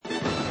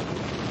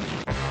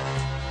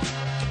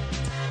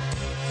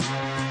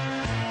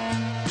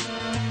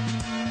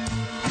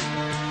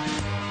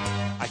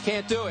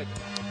can't do it.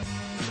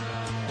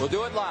 We'll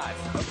do it live.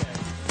 Okay.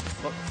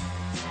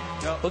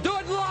 No. We'll do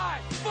it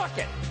live. Fuck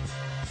it.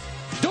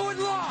 Do it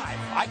live.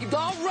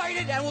 I'll write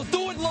it and we'll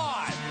do it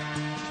live.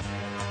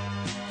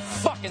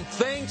 Fucking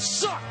thing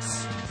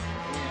sucks.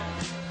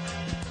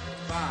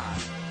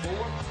 5, 4,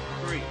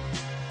 3.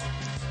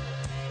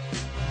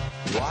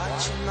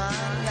 Watching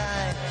my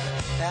life,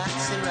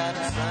 passing right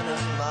in front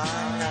of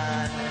my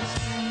eyes.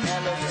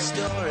 Tell the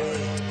story.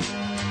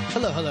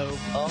 Hello.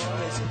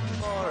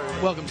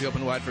 Welcome to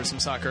Open Wide for some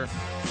soccer.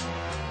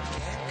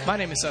 My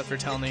name is Seth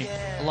Vertelny.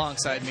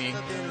 Alongside me,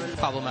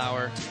 Pablo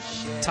Maurer,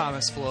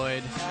 Thomas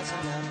Floyd.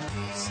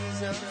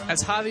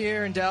 As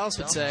Javier in Dallas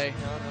would say,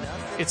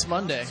 it's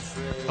Monday.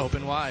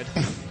 Open wide.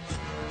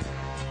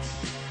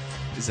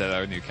 Is that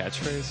our new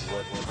catchphrase?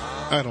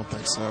 I don't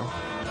think so.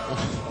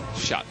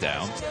 Shot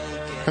down.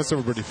 How's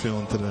everybody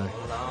feeling today?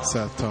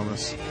 Seth,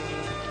 Thomas.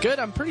 Good.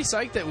 I'm pretty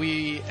psyched that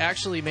we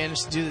actually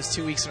managed to do this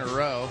 2 weeks in a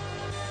row.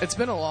 It's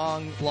been a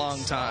long,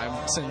 long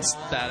time since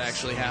that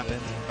actually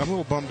happened. I'm a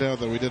little bummed out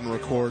that we didn't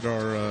record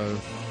our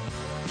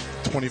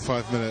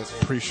 25-minute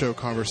pre-show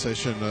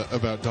conversation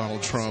about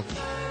Donald Trump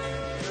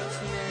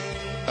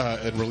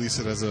and release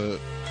it as a,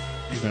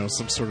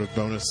 some sort of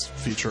bonus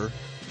feature.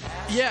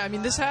 Yeah, I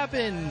mean, this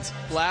happened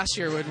last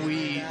year when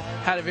we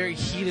had a very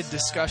heated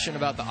discussion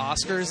about the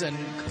Oscars and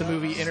the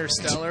movie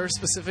Interstellar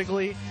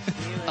specifically.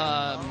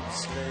 I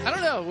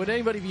don't know. Would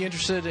anybody be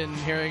interested in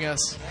hearing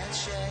us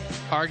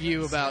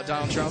argue about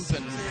Donald Trump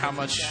and how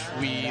much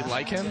we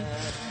like him?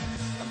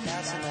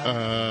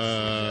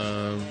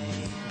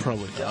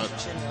 Probably not.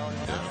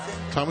 Yeah.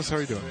 Thomas, how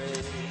are you doing?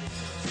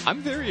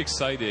 I'm very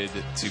excited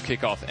to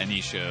kick off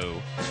any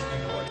show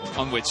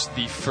on which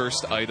the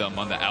first item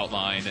on the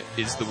outline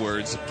is the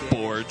words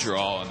 "bore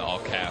draw" in all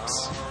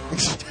caps.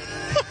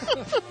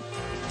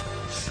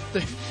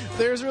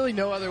 There's really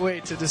no other way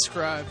to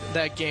describe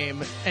that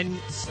game, and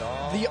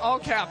the all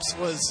caps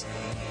was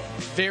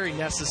very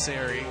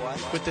necessary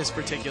with this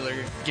particular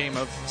game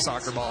of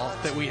soccer ball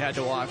that we had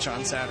to watch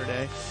on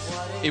Saturday.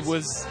 It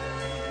was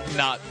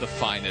not the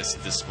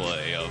finest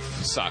display of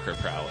soccer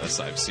prowess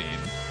I've seen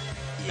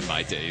in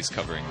my days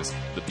covering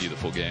the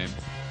beautiful game.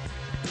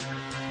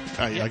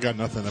 I got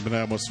nothing.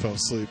 I almost fell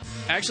asleep.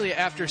 Actually,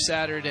 after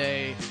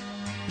Saturday,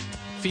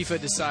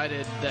 FIFA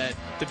decided that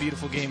the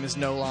beautiful game is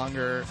no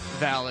longer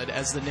valid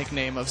as the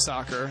nickname of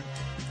soccer.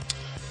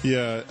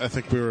 Yeah, I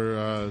think we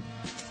were...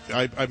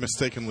 I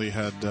mistakenly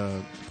had...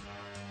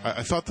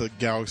 I thought the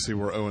Galaxy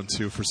were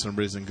 0-2 for some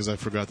reason because I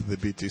forgot that they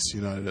beat DC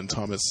United, and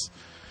Thomas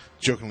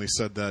jokingly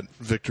said that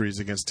victories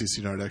against DC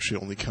United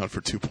actually only count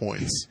for 2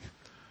 points.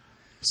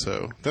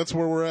 So that's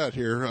where we're at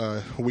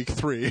here, week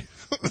 3.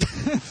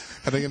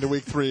 Heading into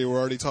week 3, we're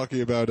already talking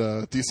about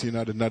DC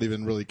United not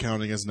even really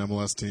counting as an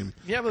MLS team.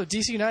 Yeah, but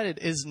DC United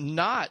is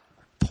not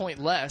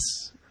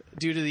pointless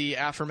due to the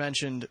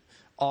aforementioned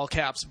all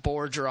caps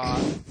bore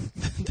draw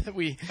that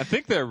we. I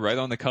think they're right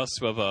on the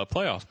cusp of a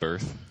playoff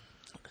berth.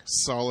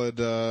 Solid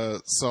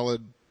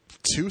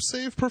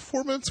 2-save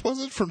performance,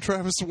 was it, from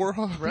Travis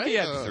Warha? Right? He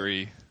had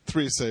 3.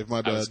 3 save,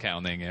 my bad. I was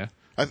counting, yeah.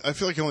 I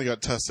feel like he only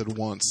got tested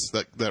once,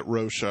 that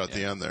row shot at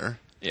the end there.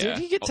 Yeah. Did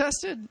he get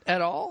tested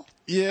at all?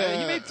 Yeah.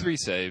 He made 3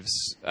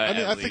 saves.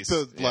 I think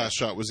the last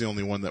shot was the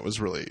only one that was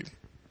really,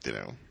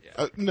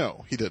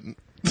 no, he didn't.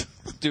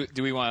 Do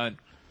we want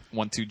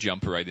to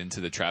jump right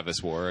into the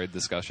Travis Ward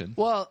discussion?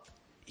 Well,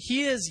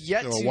 he is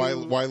yet to... Why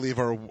leave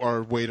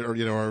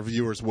our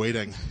viewers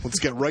waiting? Let's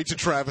get right to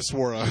Travis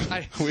Wara.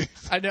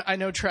 I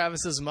know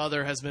Travis's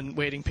mother has been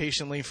waiting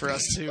patiently for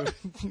us to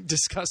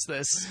discuss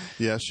this.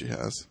 Yeah, she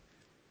has.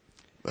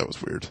 That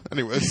was weird.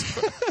 Anyways.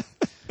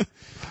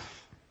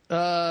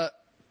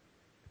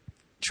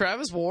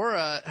 Travis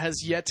Wara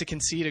has yet to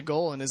concede a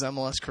goal in his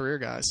MLS career,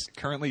 guys.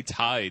 Currently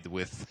tied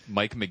with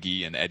Mike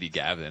McGee and Eddie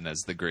Gavin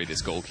as the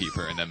greatest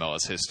goalkeeper in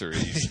MLS history,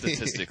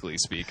 statistically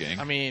speaking.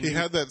 I mean, he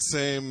had that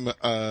same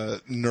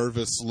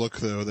nervous look,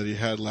 though, that he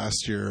had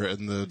last year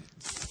in the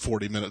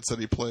 40 minutes that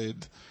he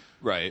played.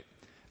 Right.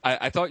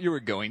 I thought you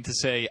were going to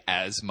say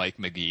as Mike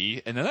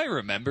McGee, and then I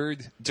remember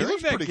during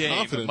that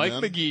game, Mike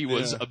McGee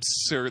was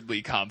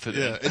absurdly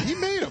confident. Yeah, and he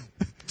made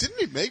didn't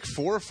he make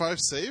 4 or 5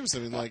 saves? I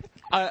mean,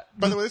 by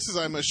the way,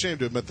 I'm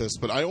ashamed to admit this,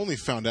 but I only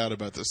found out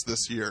about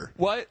this year.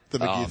 What? The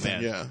McGee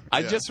thing, man.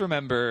 I just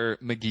remember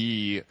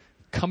McGee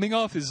coming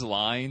off his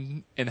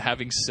line and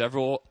having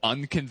several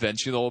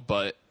unconventional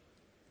but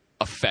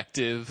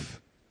effective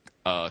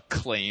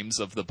claims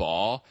of the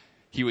ball.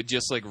 He would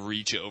just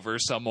reach over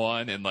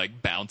someone and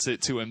bounce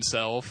it to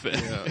himself.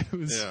 It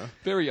was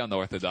very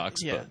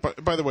unorthodox. Yeah.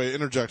 But by the way,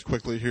 interject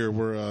quickly here.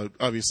 We're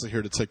obviously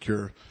here to take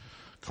your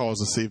calls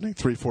this evening.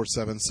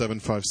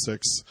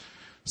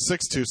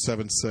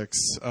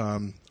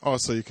 347-756-6276.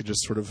 Also, you could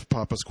just sort of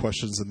pop us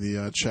questions in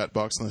the chat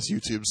box on this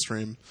YouTube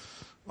stream.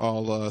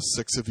 All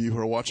 6 of you who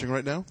are watching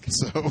right now.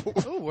 So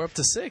we're up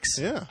to 6.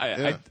 Yeah.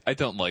 I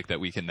don't like that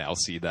we can now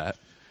see that.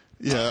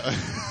 Yeah.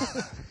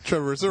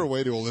 Trevor, is there a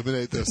way to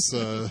eliminate this,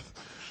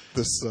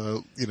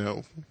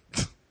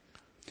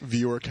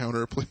 viewer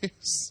counter,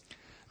 please?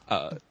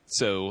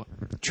 So,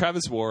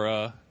 Travis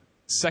Wara,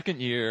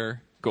 second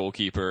year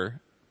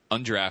goalkeeper,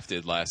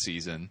 undrafted last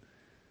season.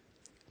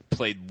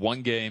 Played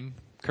one game,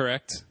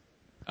 correct?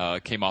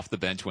 Came off the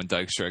bench when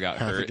Dykstra got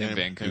hurt in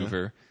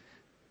Vancouver.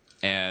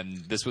 Yeah. And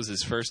this was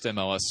his first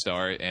MLS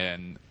start.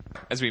 And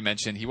as we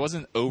mentioned, he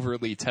wasn't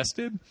overly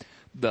tested.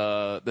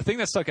 The thing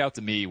that stuck out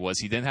to me was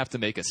he didn't have to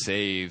make a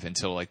save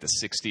until like the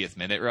 60th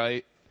minute,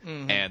 right?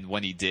 Mm-hmm. And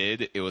when he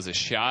did, it was a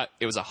shot.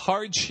 It was a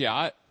hard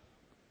shot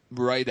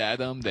right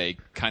at him. They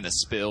kind of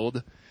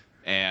spilled.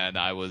 And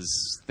I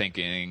was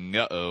thinking,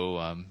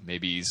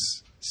 maybe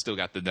he's still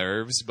got the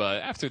nerves.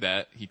 But after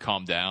that, he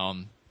calmed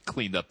down,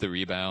 cleaned up the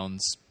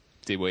rebounds,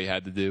 did what he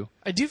had to do.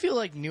 I do feel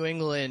like New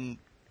England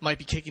might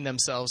be kicking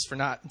themselves for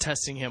not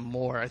testing him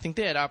more. I think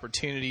they had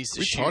opportunities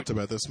to shoot. We talked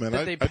about this, man.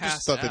 I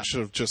just thought they should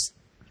have just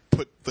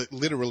put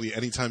literally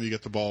any time you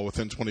get the ball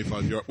within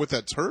 25 yards with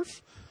that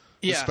turf.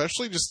 Yeah.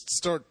 Especially just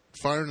start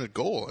firing a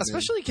goal.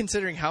 Especially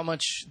considering how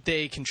much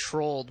they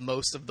controlled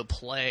most of the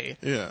play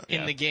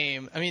in the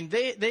game. I mean,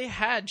 they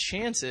had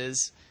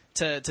chances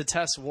to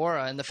test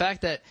Wara, and the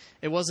fact that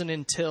it wasn't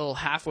until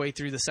halfway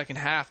through the second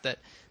half that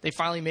they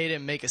finally made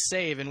him make a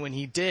save, and when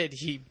he did,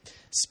 he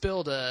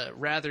spilled a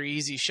rather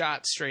easy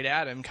shot straight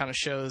at him, kind of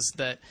shows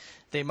that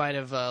they might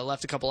have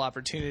left a couple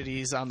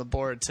opportunities on the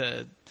board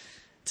to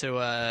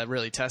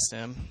really test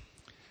him.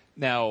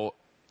 Now,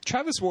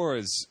 Travis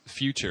Wara's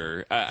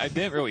future, I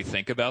didn't really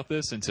think about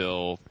this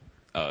until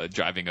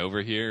driving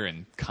over here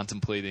and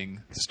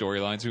contemplating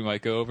storylines we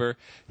might go over.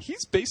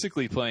 He's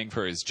basically playing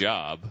for his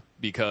job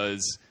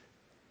because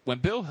when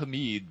Bill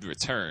Hamid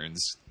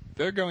returns,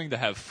 they're going to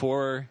have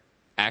 4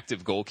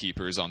 active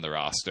goalkeepers on the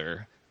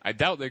roster. I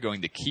doubt they're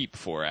going to keep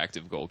 4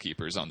 active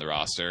goalkeepers on the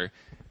roster.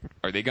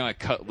 Are they going to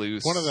cut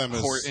loose one of them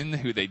Horton,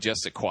 who they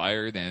just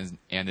acquired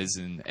and is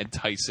an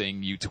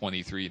enticing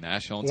U23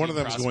 national team One of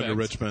them prospect? is going to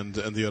Richmond,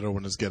 and the other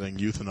one is getting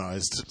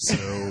euthanized.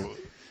 So,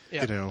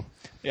 yeah. You know.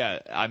 Yeah,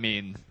 I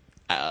mean,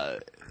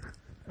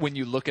 when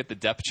you look at the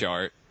depth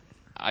chart,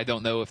 I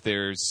don't know if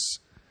there's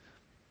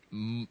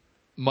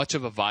much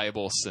of a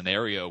viable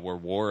scenario where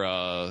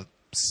Wara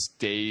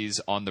stays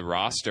on the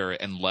roster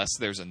unless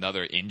there's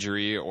another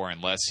injury or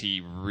unless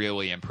he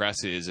really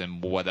impresses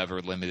in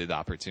whatever limited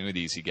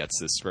opportunities he gets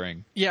this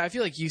spring. Yeah, I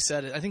feel like you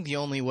said it. I think the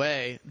only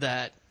way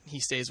that he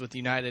stays with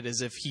United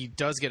is if he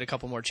does get a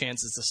couple more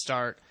chances to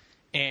start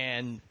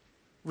and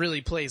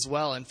really plays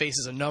well and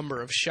faces a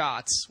number of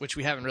shots, which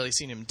we haven't really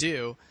seen him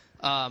do.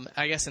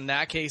 I guess in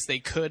that case, they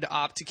could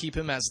opt to keep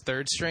him as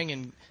third string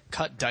and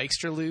cut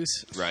Dykstra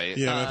loose. Right.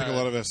 Yeah, and I think a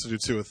lot of it has to do,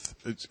 too, with...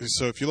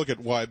 So if you look at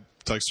why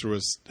Dykstra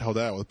was held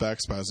out with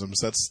back spasms,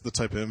 that's the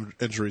type of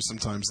injury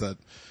sometimes that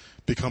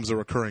becomes a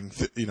recurring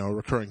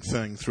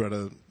thing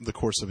throughout the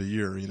course of a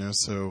year,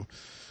 So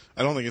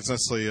I don't think it's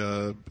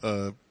necessarily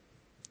a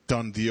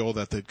done deal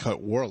that they'd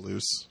cut War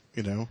loose,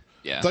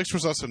 Yeah.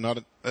 Dykstra's also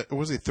not...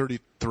 was he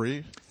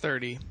 33?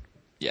 30.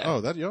 Yeah.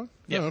 Oh, that young?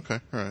 Yeah. Oh, okay.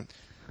 All right.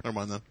 Never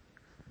mind then.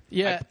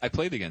 Yeah. I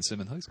played against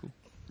him in high school.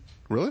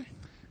 Really?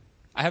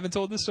 I haven't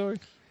told this story.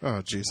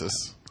 Oh,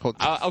 Jesus.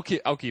 I'll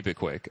keep it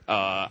quick.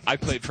 I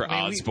played for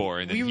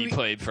Osborne, and he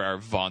played for our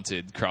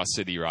vaunted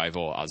cross-city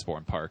rival,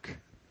 Osborne Park.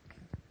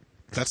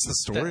 That's the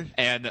story?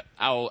 And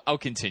I'll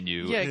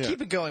continue. Yeah,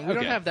 keep it going. We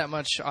don't have that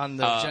much on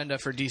the agenda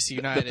for DC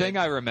United. The thing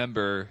I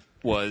remember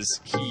was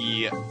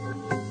he...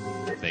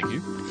 Thank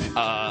you.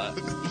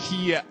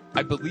 He,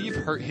 I believe,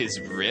 hurt his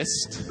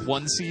wrist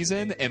one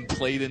season and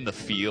played in the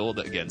field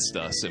against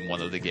us in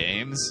one of the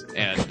games,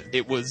 and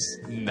it was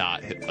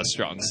not a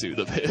strong suit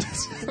of his.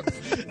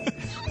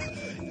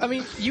 I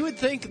mean, you would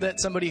think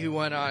that somebody who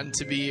went on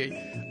to be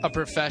a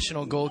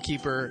professional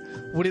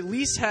goalkeeper would at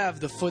least have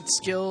the foot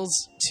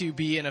skills to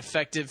be an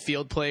effective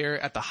field player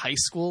at the high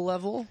school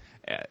level.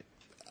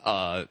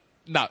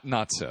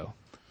 Not so.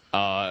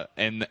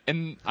 And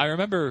I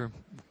remember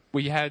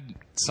we had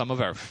some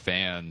of our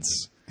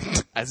fans,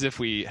 as if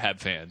we had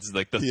fans,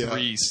 like the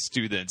 3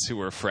 students who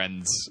were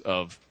friends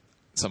of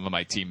some of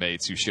my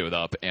teammates who showed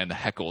up and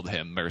heckled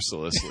him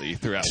mercilessly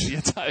throughout the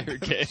entire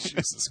game.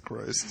 Jesus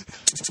Christ.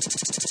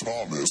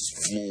 Thomas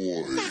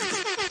Floyd.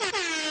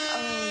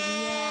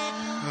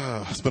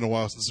 Oh, it's been a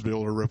while since I've been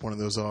able to rip one of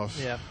those off.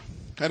 Yeah.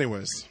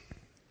 Anyways.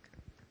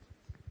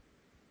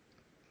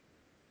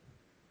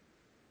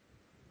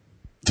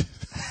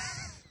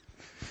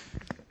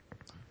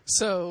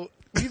 So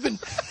we've been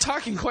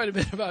talking quite a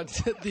bit about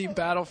the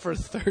battle for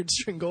third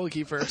string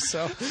goalkeeper.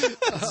 So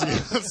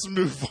let's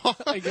move on.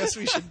 I guess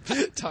we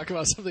should talk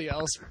about something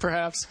else,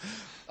 perhaps.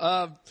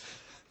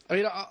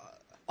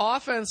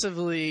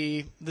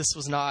 Offensively, this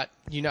was not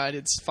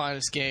United's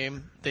finest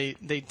game. They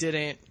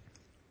didn't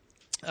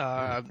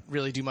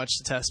really do much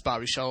to test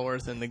Bobby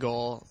Shuttleworth in the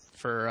goal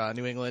for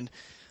New England.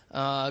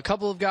 A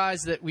couple of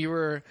guys that we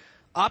were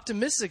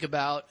optimistic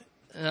about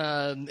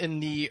in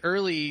the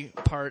early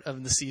part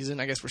of the season.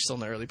 I guess we're still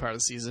in the early part of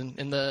the season.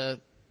 In the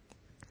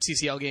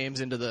CCL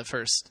games into the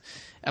first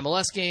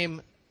MLS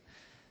game,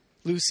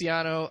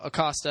 Luciano,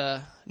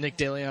 Acosta, Nick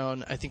De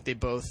Leon, I think they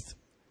both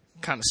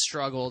kind of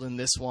struggled in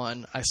this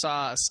one. I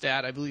saw a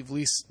stat. I believe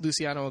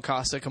Luciano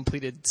Acosta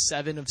completed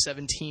 7 of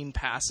 17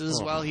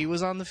 passes while he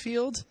was on the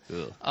field.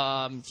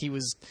 He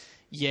was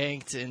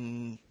yanked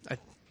in, I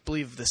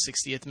believe, the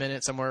 60th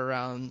minute, somewhere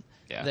around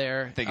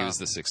there. I think it was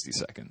the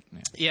 62nd.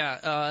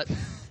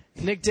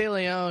 Nick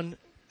DeLeon,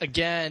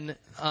 again,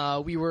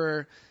 we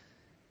were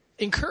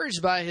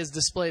encouraged by his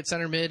display at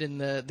center mid in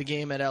the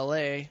game at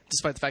LA,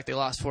 despite the fact they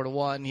lost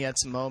 4-1. He had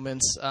some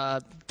moments.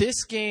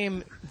 This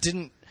game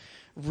didn't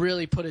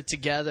really put it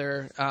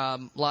together. A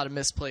lot of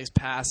misplaced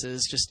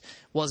passes, just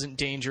wasn't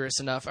dangerous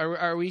enough.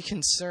 Are we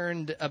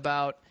concerned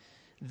about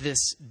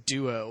this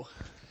duo?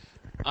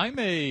 I'm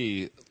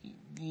a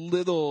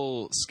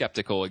little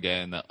skeptical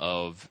again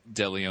of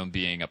DeLeon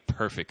being a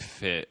perfect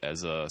fit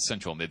as a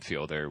central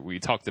midfielder. We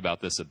talked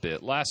about this a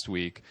bit last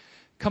week.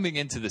 Coming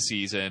into the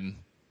season,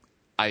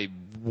 I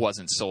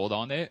wasn't sold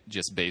on it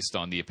just based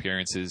on the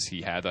appearances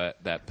he had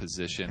at that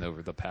position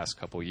over the past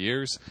couple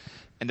years.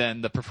 And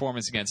then the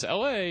performance against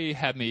LA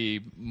had me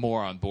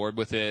more on board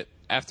with it.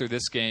 After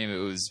this game, it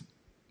was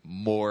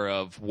more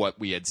of what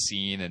we had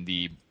seen in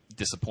the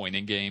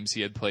disappointing games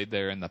he had played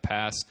there in the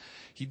past.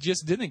 He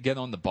just didn't get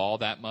on the ball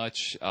that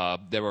much.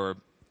 There were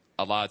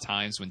a lot of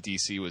times when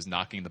DC was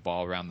knocking the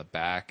ball around the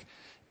back,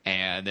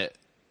 and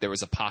there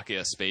was a pocket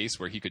of space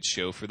where he could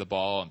show for the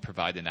ball and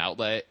provide an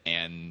outlet,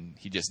 and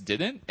he just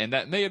didn't. And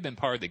that may have been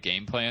part of the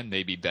game plan.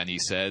 Maybe Benny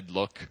said,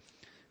 look,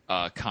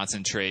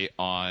 concentrate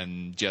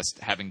on just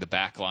having the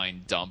back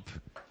line dump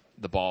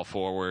the ball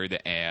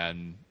forward,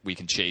 and we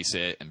can chase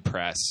it and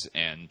press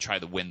and try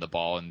to win the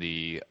ball in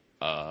the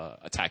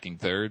attacking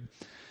third.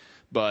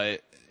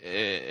 But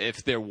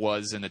if there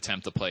was an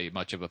attempt to play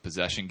much of a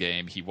possession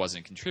game, he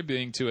wasn't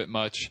contributing to it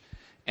much.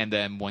 And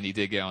then when he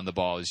did get on the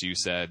ball, as you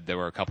said, there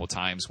were a couple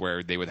times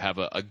where they would have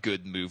a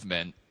good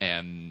movement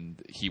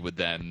and he would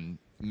then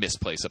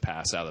misplace a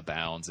pass out of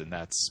bounds, and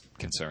that's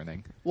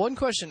concerning. One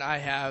question I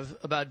have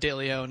about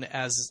DeLeon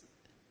as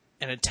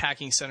an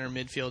attacking center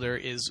midfielder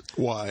is...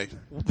 Why?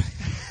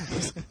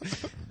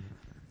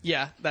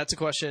 Yeah, that's a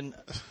question.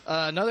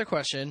 Another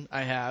question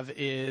I have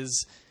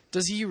is,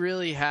 does he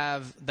really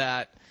have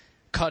that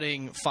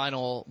cutting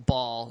final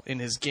ball in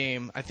his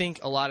game? I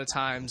think a lot of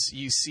times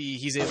you see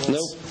he's able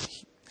to...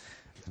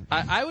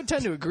 I would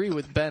tend to agree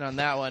with Ben on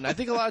that one. I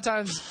think a lot of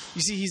times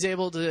you see he's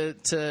able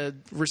to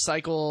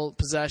recycle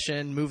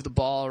possession, move the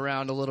ball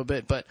around a little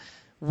bit, but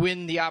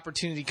when the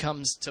opportunity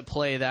comes to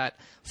play that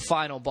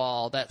final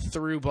ball, that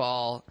through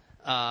ball,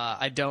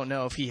 I don't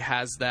know if he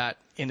has that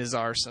in his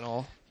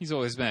arsenal. He's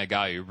always been a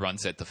guy who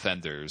runs at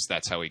defenders.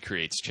 That's how he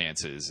creates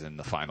chances in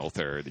the final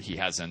third. He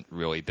hasn't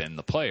really been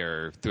the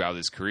player throughout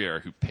his career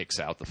who picks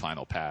out the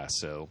final pass.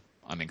 So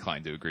I'm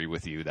inclined to agree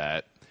with you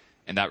that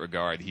in that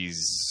regard,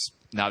 he's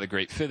not a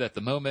great fit at the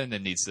moment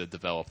and needs to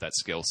develop that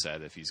skill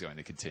set if he's going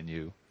to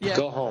continue. Yeah.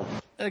 Go home.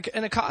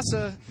 And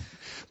Acosta...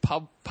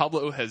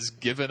 Pablo has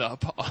given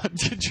up on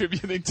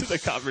contributing to the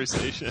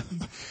conversation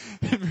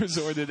and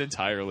resorted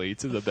entirely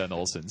to the Ben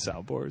Olsen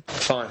soundboard.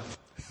 Fine.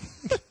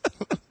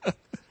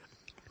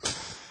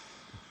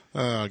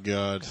 Oh,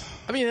 God.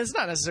 I mean, it's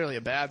not necessarily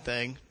a bad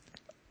thing.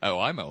 Oh,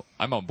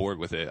 I'm on board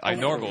with it. I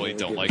normally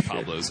don't like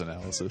Pablo's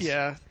analysis.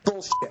 Yeah.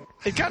 Bullshit.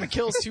 It kind of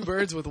kills two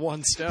birds with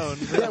one stone.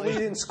 Yeah, we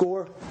didn't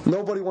score.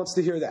 Nobody wants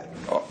to hear that.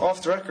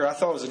 Off the record, I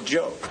thought it was a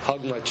joke.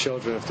 Hug my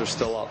children if they're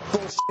still up.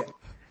 Bullshit.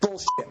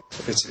 Bullshit.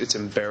 It's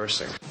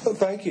embarrassing. Oh,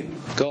 thank you.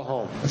 Go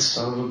home.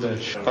 Son of a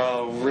bitch.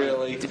 Oh,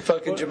 really? The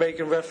fucking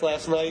Jamaican ref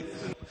last night?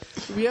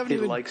 We haven't It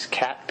even... likes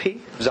cat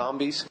pee,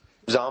 zombies,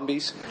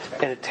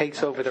 and it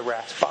takes over the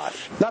rat's body.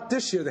 Not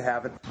this year they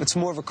haven't. It's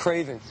more of a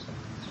craving.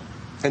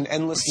 An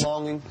endless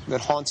longing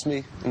that haunts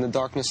me in the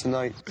darkness of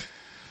night.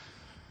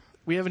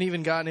 We haven't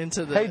even gotten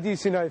into the... Hey,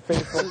 DC United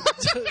faithful.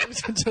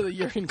 to the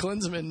Jurgen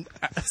Klinsmann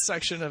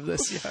section of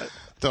this yet.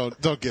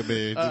 Don't get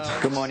me.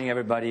 Good morning,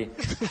 everybody.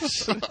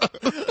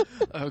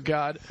 Oh,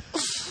 God.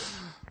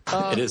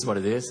 It is what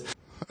it is.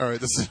 All right,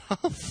 this is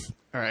enough.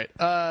 All right.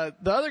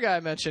 The other guy I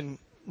mentioned,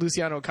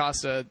 Luciano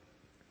Acosta,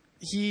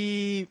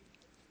 he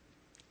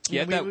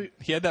had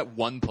that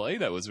one play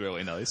that was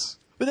really nice.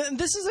 But then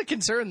this is a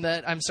concern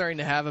that I'm starting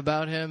to have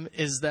about him,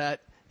 is that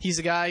he's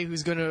a guy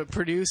who's going to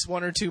produce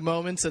one or two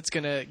moments that's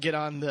going to get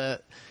on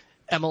the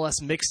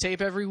MLS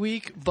mixtape every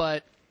week,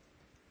 but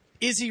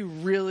is he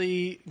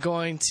really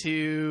going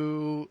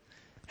to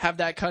have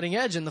that cutting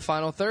edge in the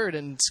final third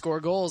and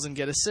score goals and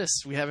get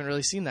assists? We haven't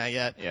really seen that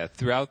yet. Yeah,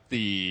 throughout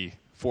the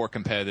 4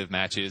 competitive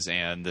matches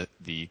and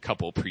the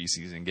couple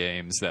preseason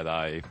games that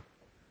I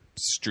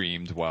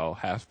streamed while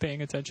half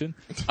paying attention,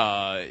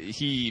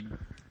 he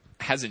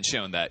hasn't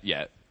shown that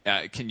yet.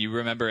 Can you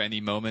remember any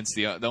moments?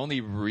 The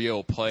only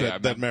real play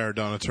that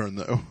Maradona turn,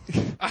 though.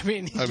 I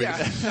mean,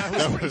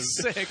 that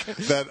was sick.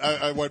 That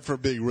I went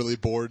from being really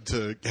bored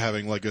to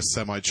having like a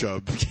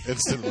semi-chub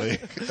instantly.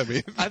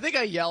 I think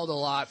I yelled a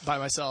lot by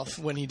myself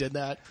when he did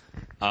that.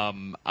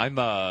 I'm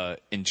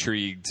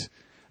intrigued.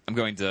 I'm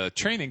going to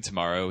training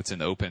tomorrow. It's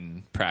an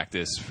open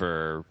practice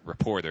for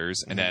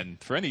reporters. And then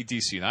for any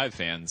DC United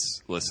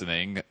fans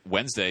listening,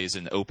 Wednesday is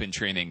an open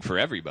training for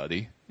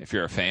everybody. If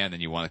you're a fan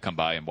and you want to come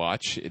by and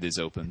watch, it is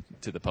open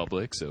to the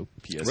public. So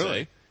PSA.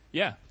 Really?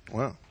 Yeah.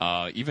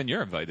 Wow. Even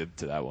you're invited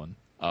to that one.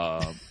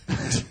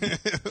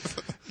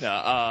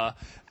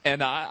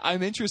 And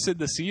I'm interested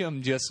to see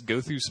him just go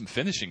through some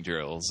finishing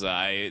drills.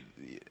 I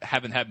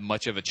haven't had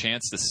much of a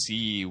chance to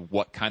see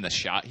what kind of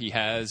shot he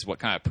has, what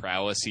kind of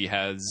prowess he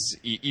has,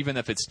 even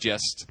if it's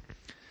just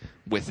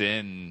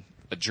within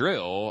a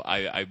drill.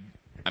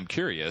 I'm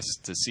curious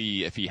to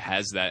see if he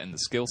has that in the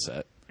skill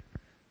set,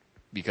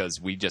 because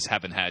we just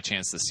haven't had a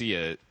chance to see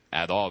it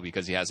at all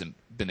because he hasn't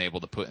been able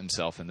to put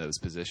himself in those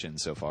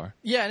positions so far.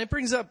 Yeah, and it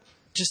brings up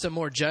just a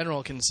more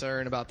general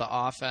concern about the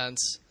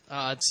offense.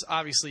 It's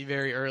obviously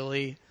very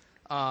early,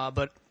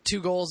 but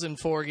 2 goals in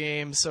 4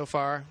 games so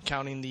far,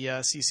 counting the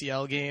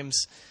CCL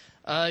games.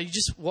 You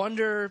just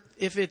wonder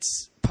if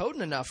it's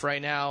potent enough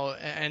right now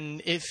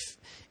and if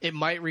it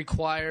might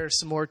require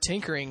some more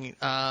tinkering.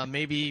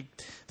 Maybe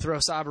throw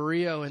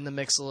Sabarillo in the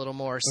mix a little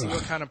more, see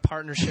what kind of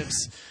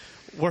partnerships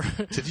were.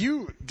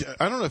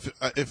 I don't know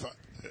if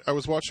I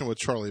was watching with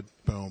Charlie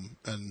Boehm,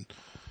 and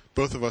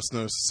both of us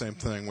noticed the same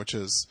thing, which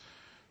is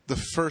the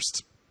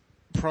first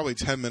probably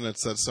 10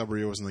 minutes that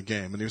Sabarillo was in the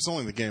game, and he was only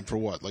in the game for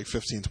what, like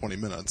 15, 20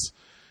 minutes.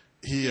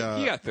 He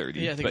got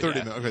 30. Yeah, I think 30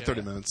 minutes. Okay,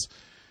 30 minutes.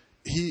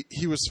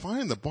 He was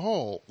finding the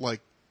ball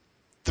like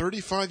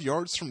 35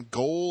 yards from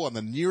goal on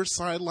the near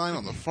sideline,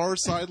 on the far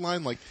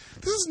sideline. Like,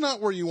 this is not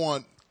where you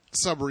want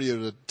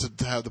Sabarillo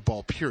to have the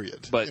ball,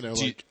 period. But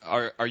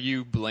are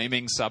you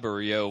blaming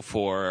Sabarillo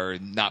for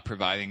not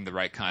providing the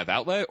right kind of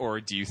outlet,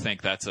 or do you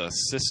think that's a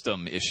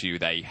system issue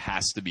that he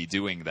has to be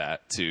doing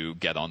that to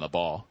get on the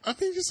ball? I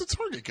think he's a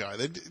target guy.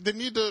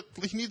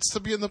 He needs to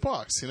be in the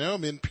box, I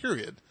mean,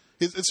 period.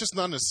 It's just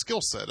not in his skill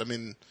set. I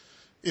mean,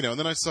 and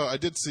then I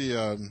did see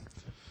a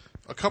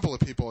couple of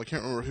people, I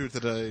can't remember who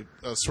today,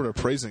 sort of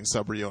praising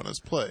Sabarillo on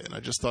his play, and I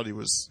just thought he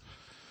was,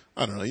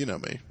 I don't know, you know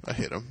me. I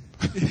hate him.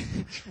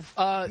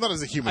 Not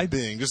as a human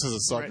being, just as a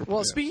soccer player.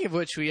 Well, speaking of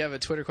which, we have a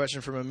Twitter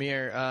question from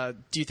Amir.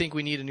 Do you think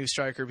we need a new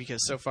striker?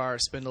 Because so far,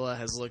 Spindola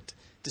has looked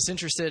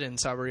disinterested, and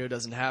Sabarillo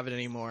doesn't have it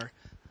anymore.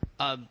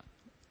 I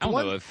don't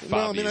know if Fabi's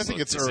I mean, I think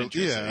it's early.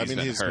 Yeah, I mean,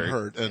 he's been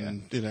hurt,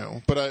 and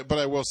but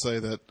I will say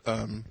that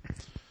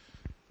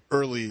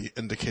early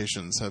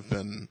indications have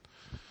been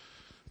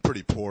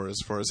pretty poor as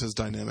far as his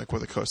dynamic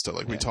with Acosta,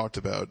 like we talked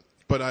about.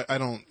 But I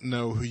don't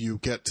know who you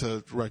get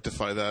to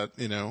rectify that.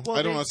 Well,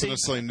 I don't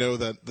necessarily know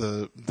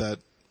that.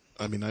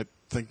 I mean, I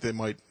think they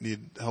might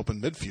need help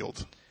in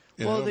midfield.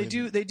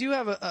 They do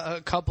have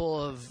a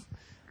couple of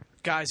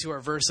guys who are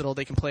versatile.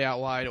 They can play out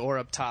wide or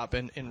up top,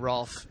 in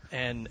Rolf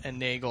and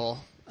Nagel.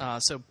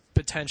 So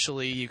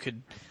potentially you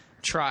could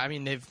try. I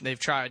mean, they've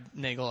tried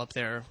Nagel up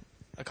there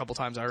a couple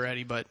times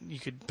already, but you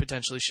could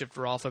potentially shift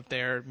Rolf up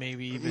there,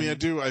 maybe even. I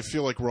mean, I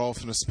feel like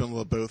Rolf and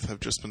Espinola both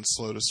have just been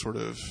slow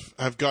to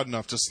have gotten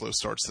off to slow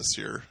starts this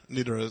year.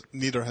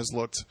 Neither has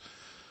looked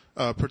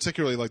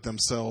particularly like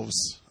themselves.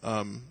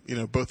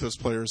 Both those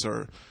players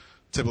are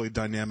typically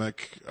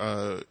dynamic,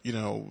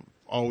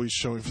 always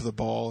showing for the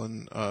ball,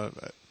 and I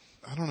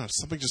don't know,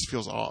 something just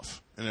feels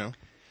off,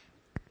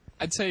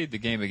 I'd say the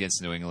game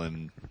against New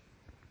England,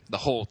 the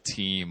whole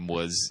team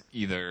was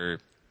either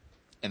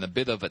in a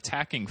bit of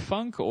attacking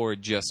funk or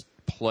just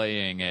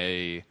playing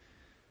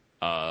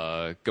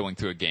going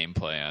through a game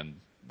plan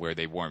where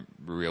they weren't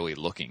really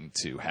looking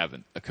to have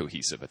a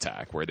cohesive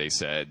attack, where they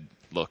said,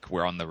 look,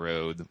 we're on the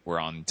road,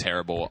 we're on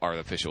terrible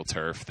artificial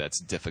turf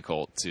that's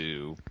difficult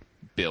to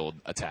build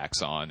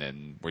attacks on,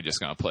 and we're just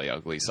going to play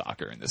ugly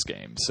soccer in this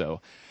game.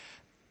 So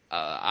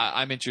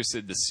I'm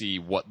interested to see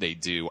what they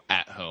do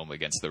at home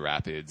against the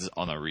Rapids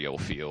on a real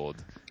field,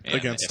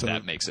 and if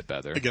that makes it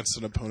better. Against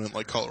an opponent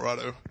like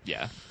Colorado.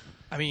 Yeah.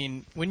 I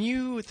mean, when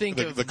you think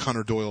of the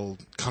Connor Doyle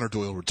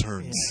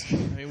returns. Yeah.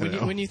 I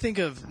mean, when you think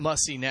of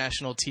must-see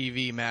national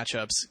TV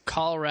matchups,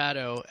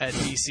 Colorado at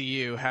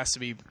DCU has to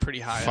be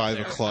pretty high. 5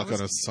 o'clock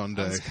on a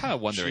Sunday. I was kind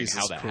of wondering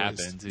how that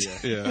happened.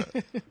 Yeah.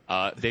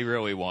 They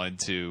really wanted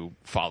to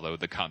follow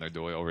the Connor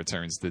Doyle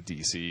returns to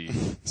DC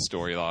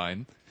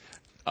storyline.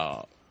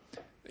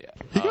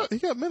 He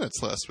got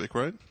minutes last week,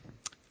 right?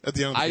 At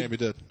the end of the game, he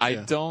did. I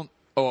don't.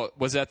 Oh,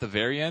 was it at the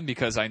very end?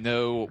 Because I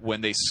know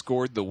when they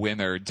scored the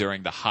winner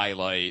during the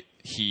highlight,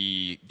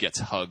 he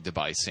gets hugged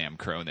by Sam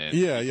Cronin.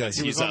 Yeah.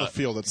 He was on the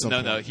field at some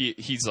point. No,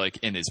 he's like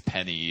in his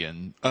penny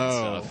and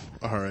stuff.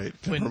 All right.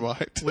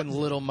 When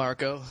little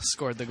Marco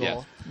scored the goal.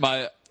 Yeah.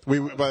 By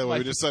the way,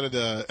 we decided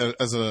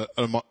as I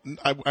don't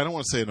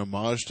want to say an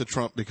homage to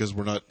Trump because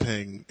we're not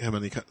paying him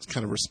any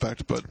kind of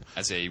respect, but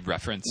as a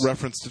reference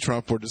to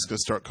Trump, we're just going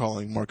to start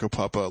calling Marco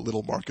Papa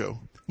Little Marco.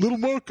 Little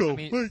Marco. I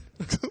mean,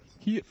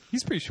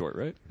 he's pretty short,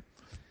 right?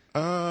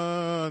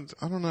 I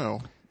don't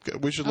know.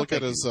 We should look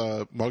at his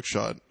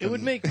mugshot. It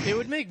would make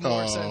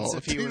more sense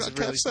if he was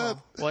really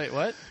small. Wait,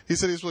 what? He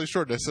said he's really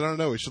short. And I said, I don't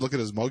know. We should look at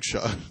his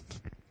mugshot.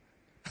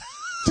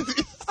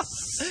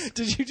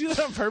 Did you do that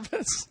on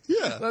purpose?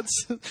 Yeah.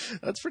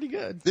 That's pretty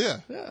good. Yeah.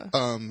 Yeah.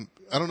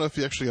 I don't know if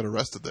he actually got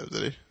arrested though,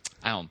 did he?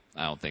 I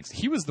don't think so.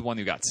 He was the one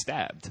who got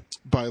stabbed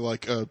By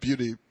like a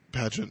beauty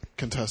pageant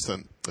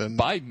contestant. And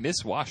by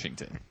Miss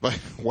Washington.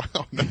 wow,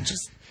 no,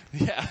 just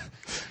Yeah.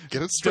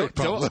 get it straight,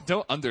 Pablo.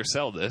 Don't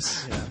undersell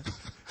this. Yeah.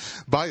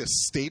 By a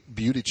state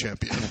beauty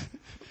champion.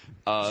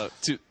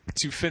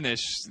 To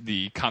finish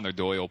the Connor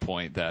Doyle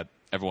point that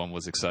everyone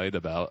was excited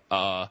about,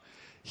 I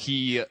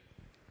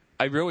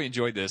really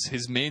enjoyed this.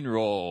 His main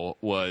role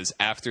was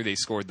after they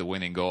scored the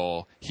winning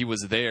goal, he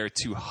was there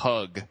to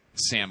hug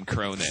Sam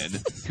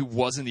Cronin, who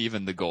wasn't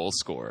even the goal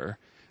scorer.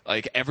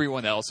 Like,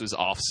 everyone else was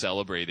off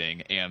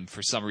celebrating, and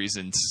for some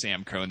reason,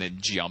 Sam Cronin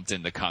jumped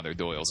into Connor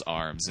Doyle's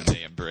arms, and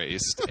they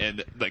embraced.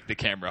 And, like, the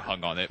camera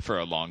hung on it for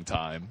a long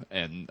time.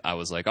 And I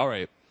was like, all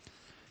right,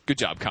 good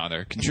job,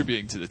 Connor,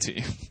 contributing to the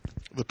team.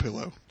 The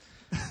pillow.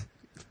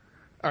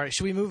 All right,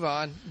 should we move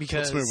on?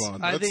 Because let's move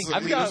on. I think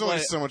I've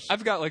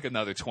I've got like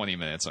another 20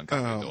 minutes on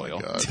Connor Doyle.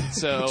 My God.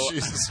 So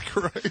Jesus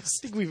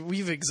Christ. I think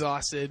we've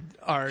exhausted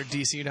our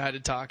DC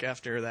United talk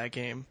after that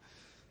game.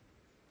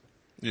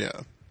 Yeah.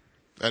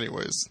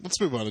 Anyways,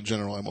 let's move on to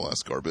general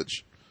MLS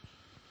garbage.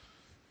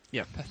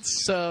 Yeah.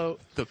 So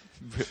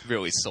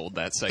really sold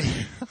that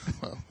segment.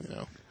 Well,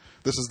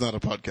 this is not a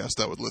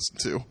podcast I would listen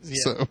to. yeah,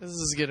 So this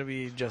is going to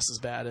be just as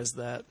bad as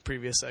that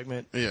previous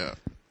segment. yeah.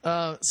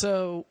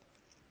 So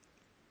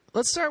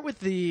let's start with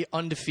the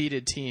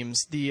undefeated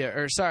teams. The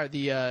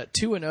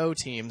 2-0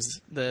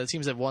 teams. The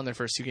teams that won their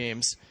first two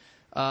games.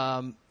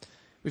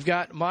 We've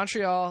got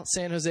Montreal,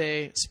 San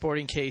Jose,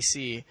 Sporting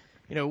KC.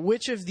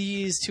 Which of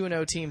these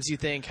 2-0 teams do you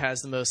think has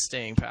the most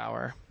staying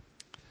power?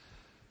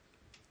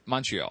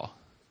 Montreal.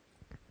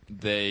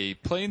 They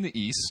play in the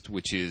East,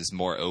 which is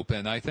more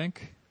open, I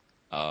think.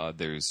 I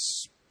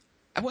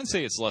wouldn't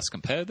say it's less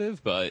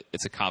competitive, but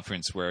it's a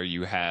conference where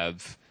you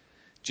have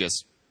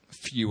just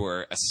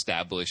fewer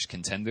established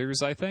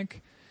contenders, I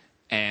think.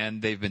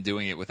 And they've been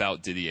doing it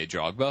without Didier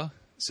Drogba.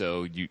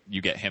 So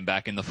you get him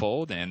back in the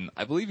fold, and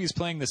I believe he's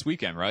playing this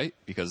weekend, right?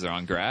 Because they're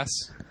on grass.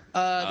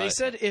 They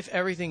said if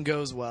everything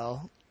goes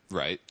well.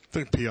 Right. I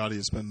think Piatti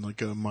has been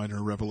like a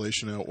minor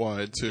revelation out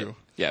wide too.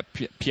 Yeah,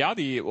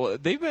 Piatti. Well,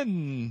 they've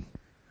been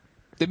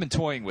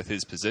toying with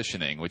his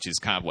positioning, which is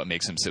kind of what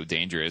makes him so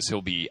dangerous.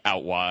 He'll be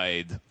out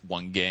wide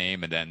one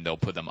game, and then they'll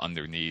put him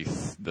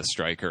underneath the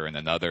striker in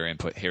another, and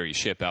put Harry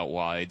Shipp out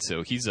wide.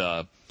 So he's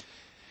a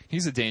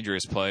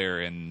dangerous player,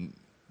 and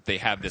they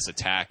have this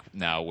attack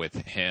now with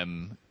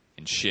him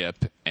and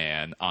Shipp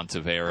and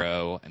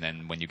Ontivero, and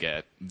then when you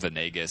get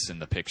Venegas in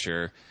the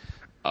picture,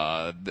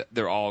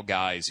 they're all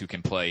guys who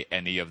can play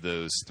any of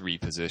those three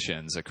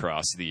positions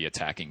across the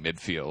attacking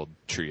midfield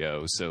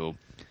trio. So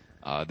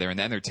they're an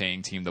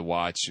entertaining team to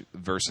watch,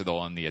 versatile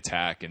on the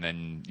attack, and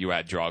then you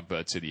add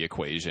Drogba to the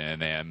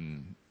equation,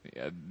 and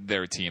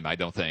they're a team I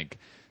don't think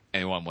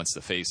anyone wants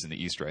to face in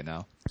the East right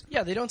now.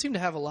 Yeah, they don't seem to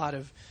have a lot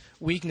of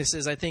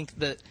weaknesses. I think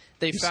that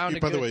they found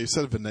By the way, you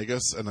said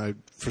Venegas, and I,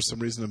 for some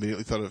reason,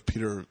 immediately thought of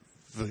Peter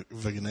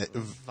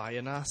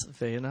Vayanas?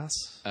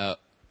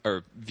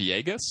 Or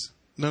Viegas?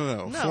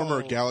 No.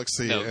 Former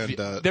Galaxy and...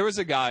 there was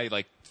a guy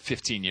like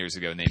 15 years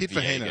ago named Pete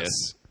Viegas.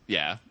 Vagenas.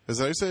 Yeah. Is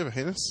that how you say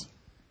Vagenas?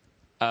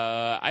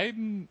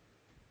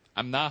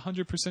 I'm not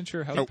 100%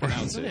 sure how to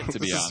pronounce it, to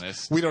be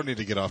honest. We don't need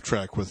to get off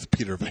track with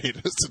Peter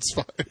Vagenas. It's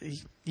fine.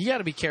 You got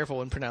to be careful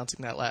when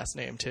pronouncing that last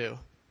name, too.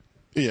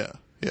 Yeah.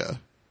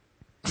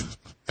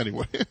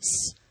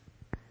 Anyways.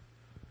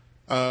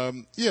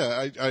 I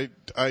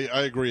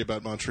agree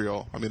about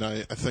Montreal. I mean,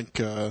 I think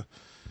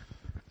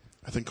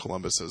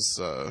Columbus is.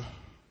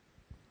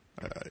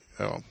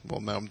 Now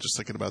I'm just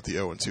thinking about the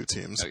 0-2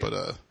 teams, Okay.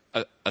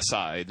 but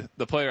aside,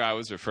 the player I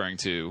was referring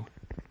to,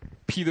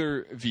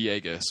 Peter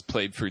Viegas,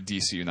 played for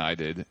DC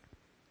United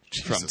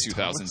from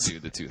 2002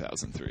 to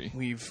 2003.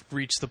 We've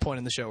reached the point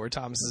in the show where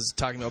Thomas is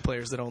talking about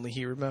players that only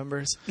he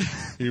remembers.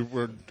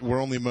 we're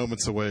only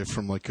moments away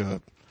from like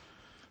a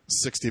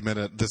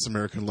 60-minute This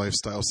American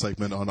Lifestyle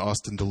segment on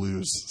Austin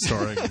Deleuze,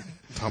 starring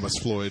Thomas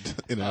Floyd.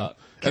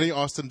 Any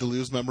Austin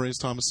Deleuze memories,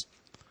 Thomas?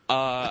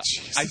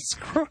 Jesus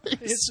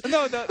Christ!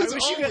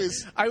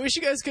 I wish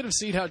you guys could have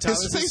seen how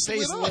Thomas's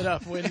face lit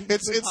up when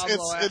it's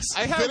Pablo asked.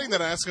 fitting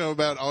that I ask him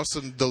about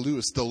Austin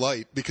Deleuze, the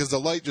light, because the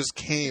light just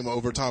came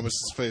over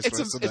Thomas's face.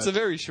 It's a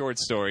very short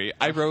story.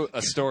 I wrote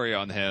a story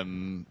on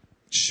him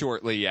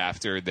shortly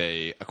after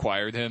they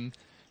acquired him,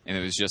 and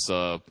it was just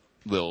a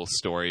little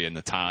story in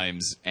the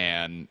Times,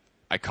 and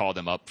I called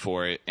him up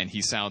for it, and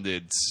he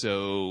sounded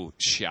so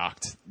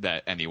shocked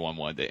that anyone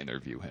wanted to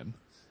interview him.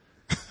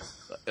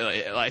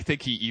 I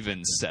think he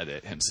even said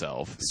it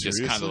himself. It's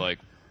just kind of like,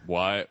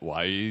 why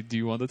do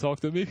you want to talk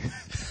to me?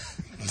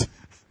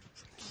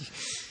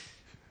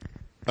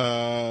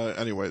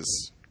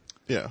 Anyways,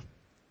 yeah.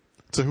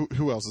 So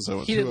who else is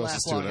Owen? He didn't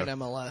last long at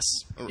MLS,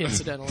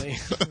 incidentally.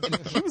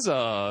 He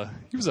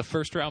was a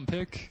first round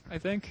pick, I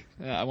think.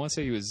 I want to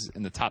say he was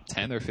in the top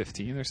 10 or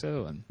 15 or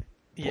so. And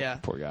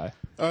poor guy.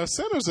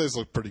 San Jose's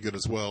looked pretty good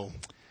as well.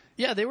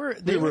 Yeah, they were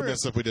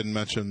remiss if we didn't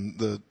mention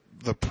the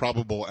the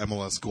probable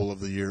MLS goal of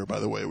the year, by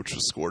the way, which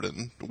was scored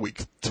in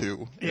week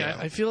 2. Yeah,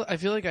 I feel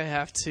like I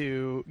have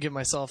to give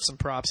myself some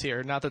props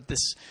here. Not that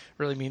this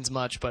really means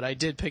much, but I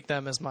did pick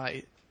them as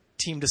my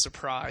team to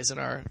surprise in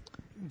our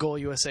Goal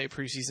USA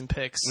preseason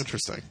picks.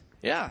 Interesting.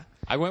 Yeah.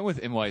 I went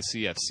with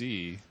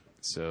NYCFC,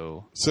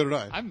 so did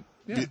I.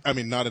 Yeah. I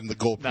mean, not in the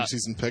goal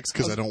preseason picks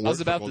because I don't work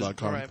for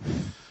goal.com. Right.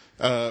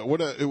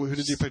 Who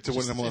did you pick to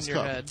win an MLS in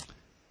your Cup? head.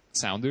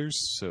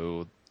 Sounders,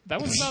 so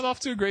that one's not off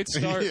to a great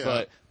start, Yeah.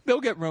 but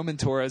they'll get Roman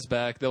Torres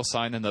back. They'll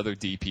sign another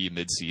DP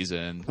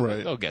mid-season.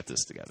 Right. They'll get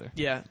this together.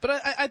 Yeah,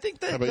 but I think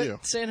that, How about you?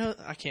 San Jose...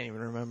 I can't even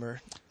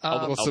remember.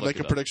 So look make it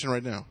a up. prediction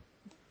right now.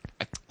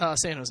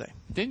 San Jose.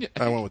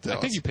 I went with I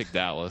think Dallas. you picked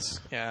Dallas.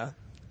 Yeah.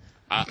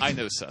 I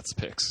know Seth's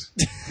picks.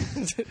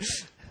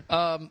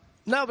 No,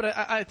 but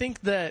I think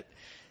that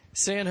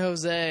San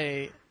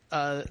Jose,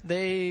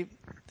 they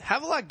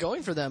have a lot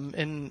going for them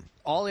in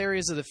all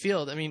areas of the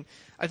field. I mean,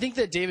 I think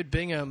that David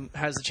Bingham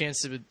has a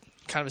chance to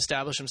kind of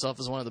establish himself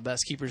as one of the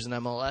best keepers in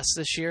MLS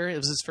this year. It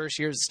was his first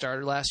year as a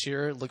starter last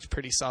year. Looked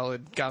pretty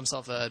solid. Got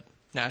himself a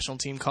national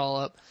team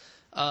call-up.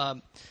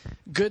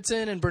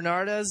 Goodson and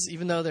Bernardes,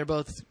 even though they're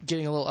both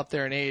getting a little up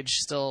there in age,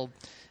 still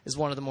is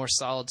one of the more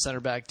solid center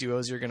back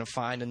duos you're going to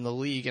find in the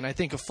league. And I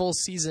think a full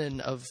season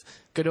of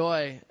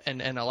Godoy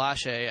and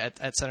Alache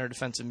at center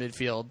defensive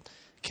midfield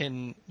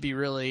can be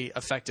really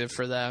effective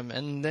for them.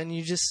 And then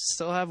you just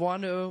still have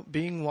Wando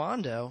being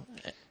Wando.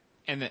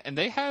 And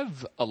they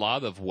have a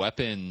lot of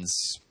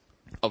weapons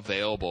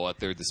available at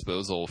their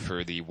disposal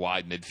for the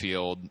wide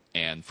midfield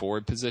and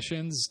forward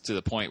positions, to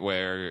the point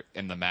where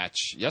in the match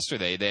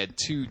yesterday they had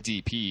 2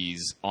 DPs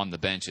on the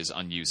bench as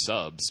unused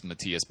subs,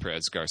 Matias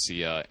Perez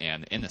Garcia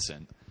and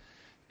Innocent.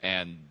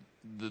 And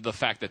the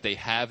fact that they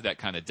have that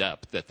kind of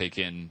depth, that they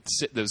can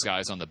sit those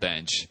guys on the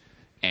bench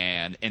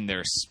and in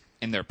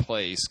their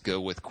place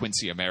go with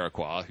Quincy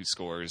Amarikwa, who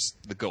scores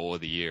the goal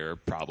of the year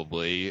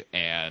probably,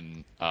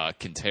 and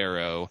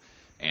Quintero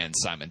and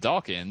Simon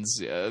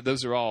Dawkins,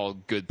 those are all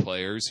good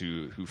players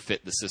who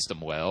fit the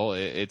system well.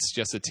 It's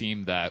just a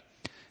team that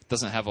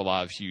doesn't have a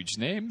lot of huge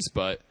names,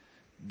 but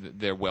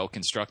they're well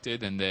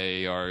constructed, and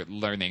they are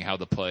learning how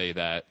to play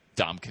that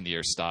Dom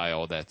Kinnear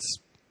style that's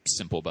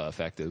simple but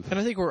effective. And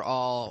I think we're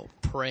all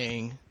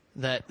praying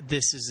that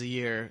this is the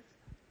year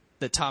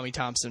that Tommy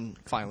Thompson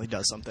finally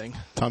does something.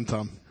 Tom.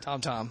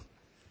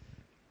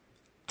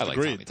 I like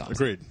Agreed. Tommy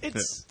Thompson.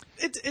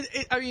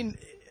 Agreed. I mean,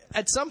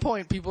 at some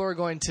point, people are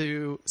going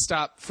to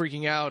stop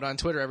freaking out on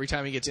Twitter every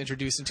time he gets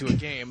introduced into a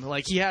game.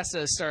 Like, he has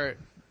to start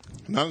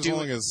doing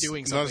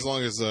something. Not as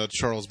long as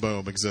Charles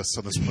Boehm exists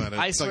on this planet.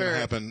 I It's swear,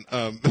 not going to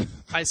happen.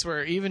 I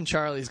swear, even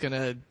Charlie's going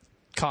to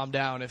calm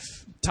down if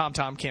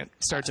Tom can't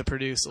start to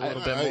produce a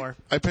little bit more.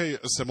 I pay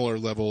a similar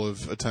level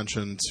of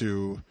attention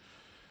to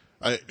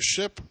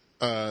Ship,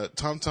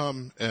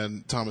 Tom,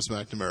 and Thomas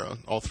McNamara.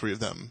 All 3 of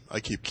them I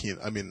keep keen.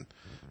 I mean,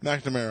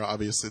 McNamara,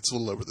 obviously, it's a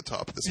little over the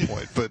top at this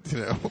point, but,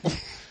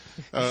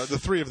 the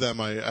 3 of them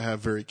I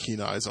have very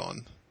keen eyes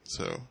on.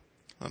 So,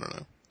 I don't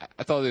know.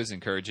 I thought it was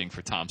encouraging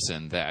for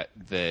Thompson that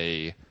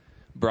they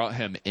brought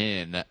him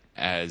in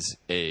as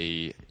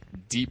a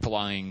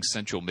deep-lying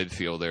central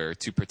midfielder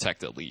to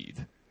protect a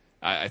lead.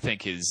 I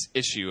think his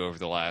issue over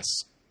the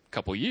last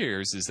couple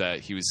years is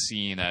that he was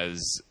seen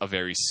as a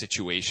very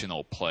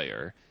situational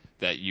player,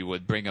 that you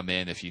would bring him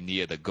in if you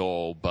needed a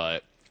goal,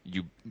 but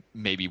you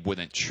maybe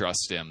wouldn't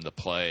trust him to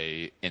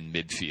play in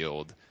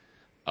midfield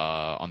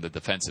on the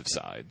defensive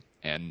side.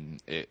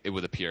 And it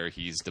would appear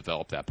he's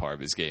developed that part of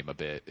his game a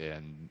bit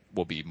and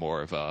will be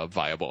more of a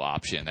viable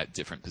option at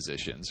different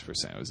positions for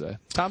San Jose.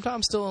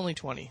 Tom's still only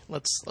 20.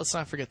 Let's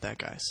not forget that,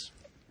 guys.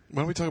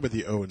 Why don't we talk about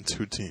the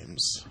 0-2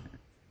 teams?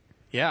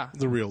 Yeah.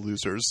 The real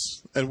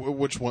losers. And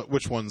which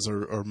ones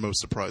are most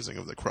surprising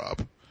of the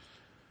crop?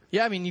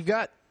 Yeah, I mean, you've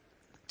got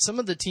some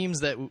of the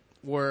teams that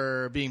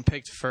were being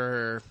picked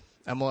for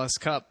MLS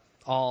Cup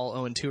all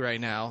 0-2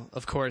 right now.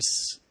 Of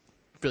course,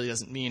 really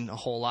doesn't mean a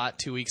whole lot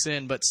 2 weeks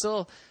in, but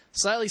still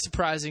slightly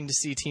surprising to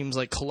see teams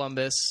like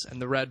Columbus and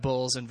the Red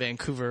Bulls and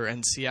Vancouver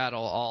and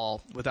Seattle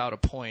all without a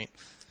point.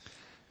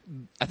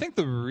 I think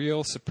the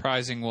real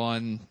surprising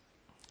one,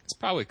 it's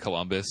probably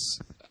Columbus.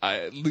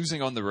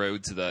 Losing on the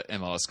road to the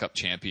MLS Cup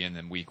champion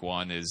in week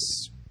 1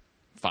 is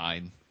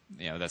fine.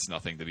 That's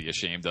nothing to be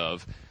ashamed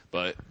of.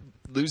 But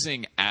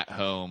losing at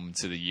home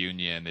to the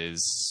Union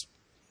is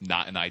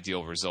not an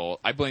ideal result.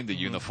 I blame the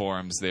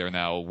uniforms. They are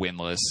now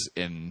winless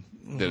in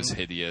those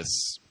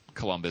hideous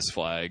Columbus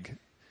flag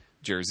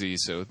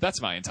jerseys. So that's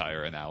my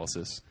entire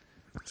analysis.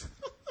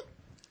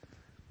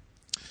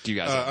 Do you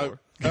guys have more?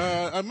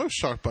 I'm most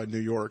shocked by New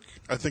York.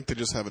 I think they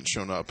just haven't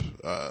shown up.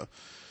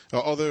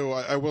 Although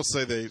I will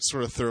say they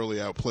sort of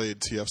thoroughly outplayed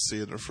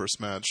TFC in their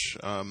first match.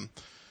 And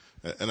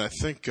I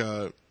think we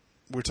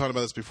were talking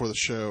about this before the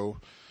show.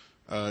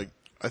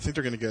 I think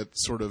they're going to get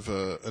sort of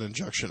an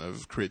injection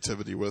of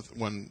creativity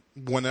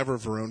whenever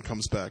Verón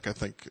comes back. I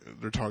think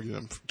they're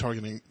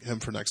targeting him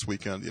for next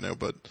weekend.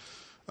 But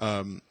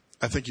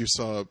I think you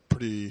saw a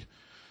pretty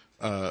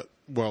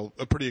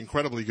a pretty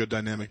incredibly good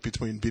dynamic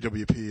between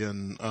BWP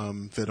and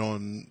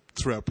Vedon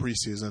throughout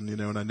preseason.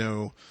 And I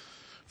know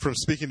from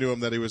speaking to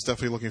him that he was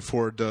definitely looking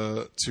forward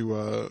to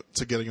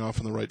getting off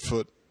on the right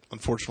foot.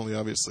 Unfortunately,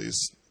 obviously,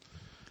 he's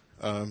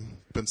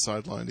been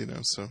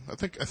sidelined. So I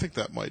think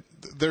that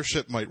their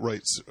ship might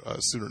right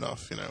soon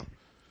enough.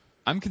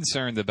 I'm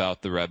concerned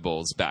about the Red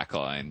Bulls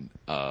backline.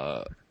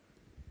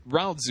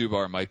 Ronald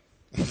Zubar might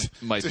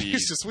be.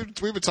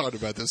 We've been talking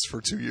about this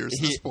for 2 years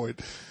at this point.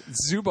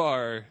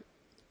 Zubar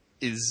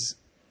is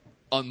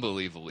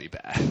unbelievably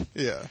bad.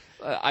 Yeah.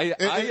 I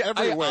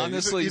every way.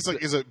 Honestly,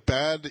 he's a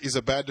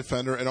bad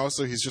defender, and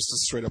also he's just a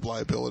straight up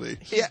liability.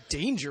 He's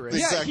dangerous.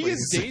 Yeah, exactly. he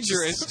is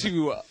dangerous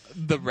to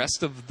the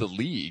rest of the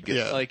league.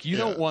 Yeah. You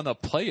don't want to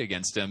play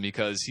against him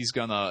because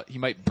he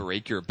might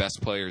break your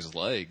best player's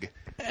leg.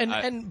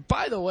 And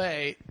by the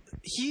way,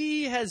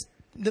 he has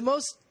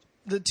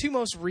the two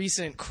most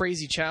recent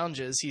crazy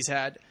challenges he's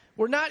had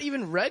were not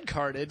even red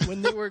carded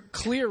when they were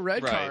clear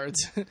red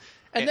cards.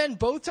 And then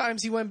both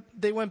times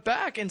they went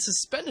back and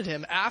suspended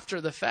him after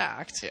the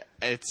fact. Yeah,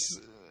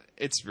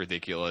 it's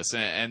ridiculous.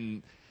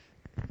 And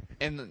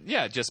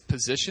yeah, just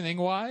positioning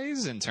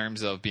wise in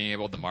terms of being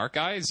able to mark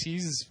guys,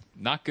 he's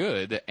not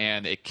good,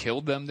 and it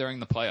killed them during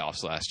the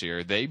playoffs last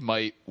year. They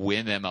might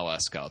win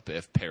MLS Cup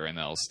if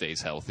Perenelle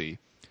stays healthy.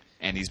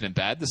 And he's been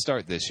bad to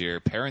start this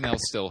year.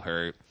 Perenelle's still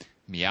hurt.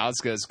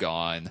 Miazga's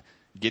gone.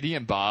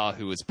 Gideon Ba,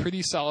 who was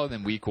pretty solid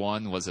in week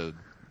one, was a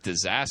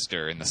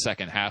disaster in the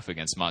second half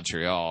against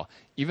Montreal.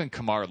 Even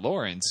Kamar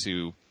Lawrence,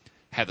 who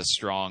had a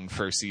strong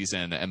first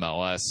season in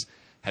MLS,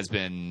 has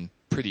been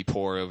pretty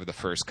poor over the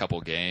first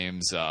couple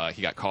games.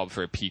 He got called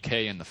for a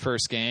PK in the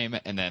first game,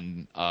 and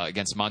then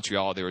against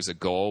Montreal there was a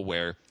goal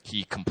where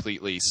he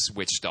completely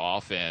switched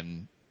off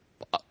and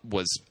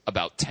was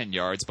about 10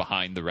 yards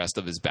behind the rest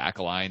of his back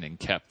line and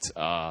kept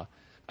a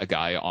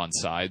guy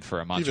onside for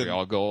a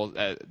Montreal goal.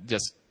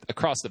 Just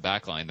across the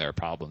back line, there are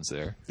problems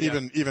there.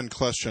 Even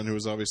Kleshchen, who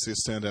was obviously a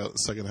standout in the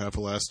second half of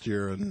last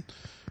year and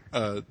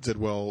did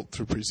well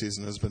through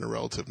preseason, has been a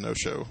relative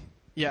no-show.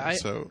 Yeah,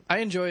 I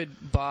enjoyed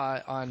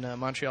Ba on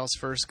Montreal's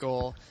first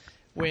goal.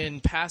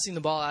 When passing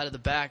the ball out of the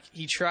back,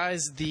 he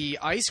tries the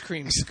ice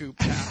cream scoop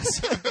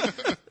pass.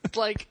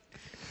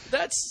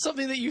 That's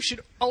something that you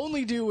should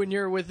only do when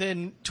you're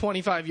within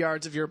 25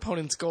 yards of your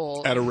opponent's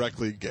goal. At a rec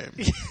league game.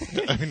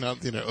 I mean, not.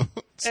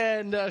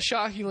 And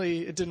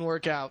shockingly, it didn't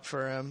work out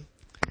for him.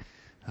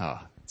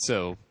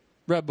 So,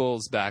 Red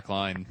Bulls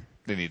backline,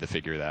 they need to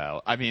figure that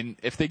out. I mean,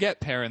 if they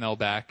get Perenelle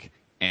back,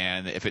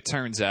 and if it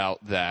turns out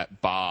that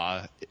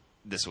Ba,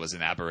 this was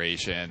an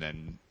aberration,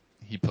 and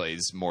he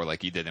plays more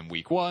like he did in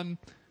week one,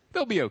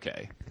 they'll be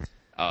okay.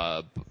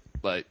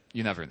 But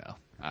you never know.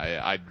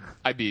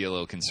 I'd be a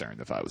little concerned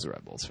if I was a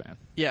Red Bulls fan.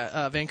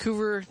 Yeah,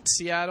 Vancouver,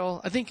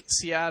 Seattle. I think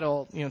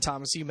Seattle,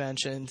 Thomas, you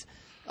mentioned,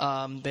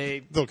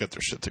 they'll get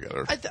their shit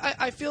together.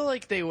 I feel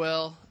like they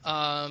will.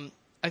 I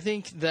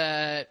think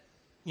that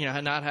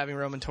not having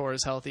Roman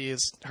Torres healthy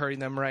is hurting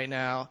them right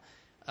now,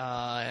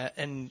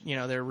 and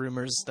there are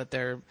rumors that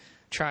they're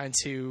trying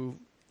to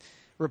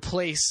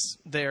replace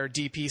their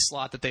DP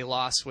slot that they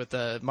lost with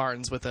the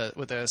Martins with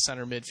a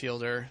center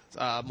midfielder,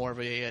 more of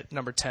a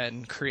number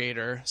 10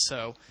 creator.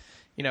 So.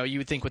 You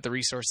would think with the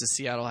resources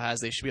Seattle has,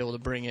 they should be able to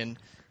bring in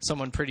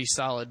someone pretty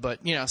solid, but,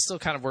 still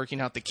kind of working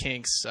out the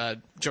kinks.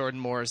 Jordan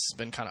Morris has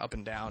been kind of up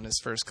and down his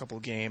first couple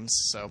games,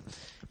 so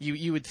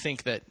you would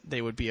think that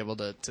they would be able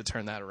to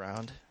turn that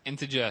around. And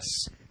to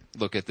just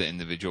look at the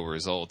individual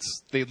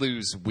results, they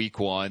lose week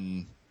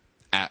one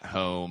at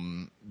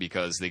home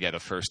because they get a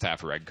first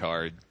half red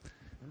card.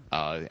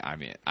 I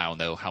don't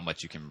know how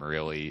much you can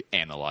really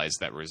analyze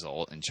that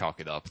result and chalk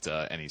it up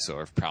to any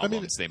sort of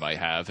problems they might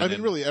have.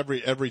 Really,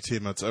 every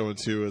team that's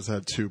 0-2 has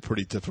had two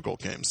pretty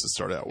difficult games to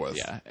start out with.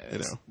 Yeah,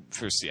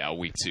 for Seattle,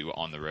 week two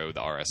on the road,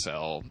 the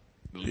RSL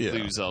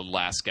lose a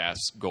last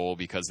gasp goal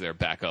because their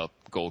backup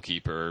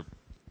goalkeeper,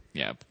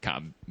 kind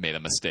of made a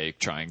mistake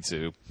trying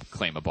to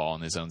claim a ball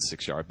in his own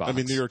 6-yard box. I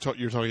mean, you're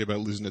talking about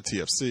losing to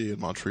TFC in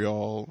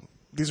Montreal.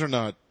 These are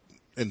not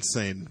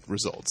insane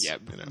results. Yeah,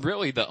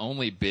 really the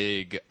only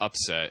big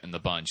upset in the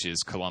bunch is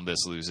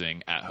Columbus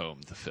losing at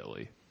home to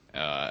Philly.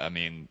 I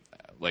mean,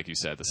 like you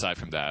said, aside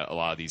from that, a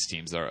lot of these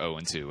teams that are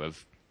 0-2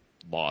 have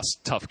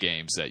lost tough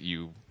games that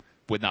you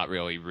would not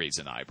really raise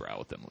an eyebrow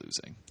at them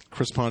losing.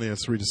 Chris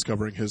Pontius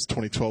rediscovering his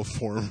 2012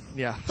 form.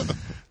 Yeah.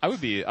 I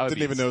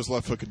didn't even know his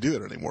left foot could do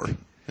that anymore.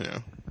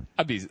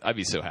 I'd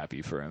be so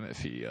happy for him if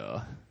he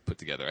put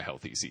together a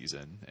healthy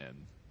season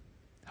and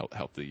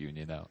help the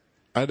Union out.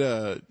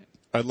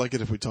 I'd like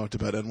it if we talked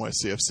about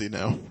NYCFC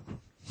now.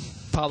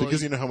 Pablo,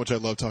 because you know how much I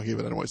love talking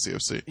about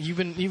NYCFC. You've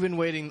been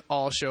waiting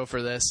all show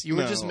for this. You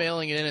were just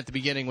mailing it in at the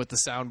beginning with the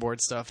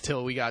soundboard stuff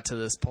till we got to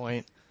this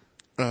point.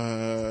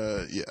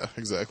 Yeah,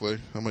 exactly.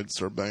 I might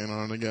start banging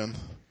on it again.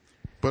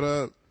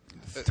 But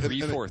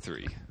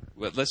 3-4-3.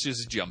 Let's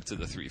just jump to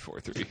the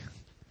 3-4-3.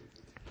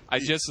 I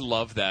just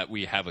love that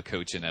we have a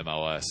coach in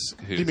MLS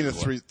who... You mean a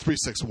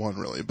 3-6-1,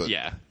 really, but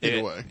yeah,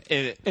 either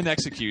way. In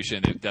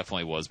execution, it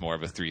definitely was more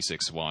of a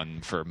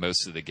 3-6-1 for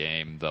most of the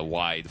game. The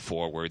wide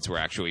forwards were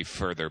actually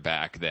further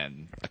back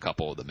than a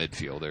couple of the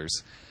midfielders.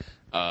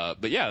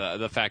 But yeah,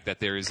 the fact that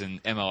there is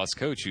an MLS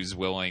coach who's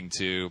willing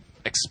to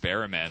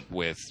experiment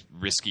with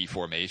risky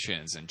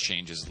formations and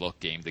change his look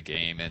game to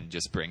game and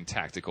just bring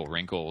tactical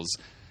wrinkles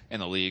in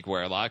a league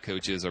where a lot of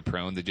coaches are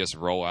prone to just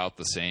roll out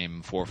the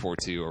same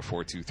 4-4-2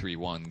 or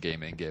 4-2-3-1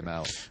 game in, game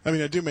out. I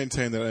mean, I do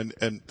maintain that,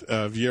 and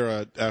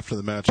Vieira, after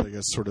the match, I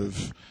guess, sort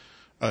of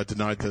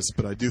denied this,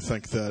 but I do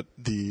think that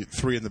the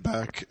three in the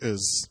back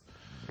is...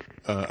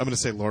 I'm going to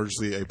say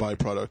largely a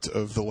byproduct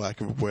of the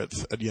lack of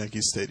width at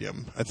Yankee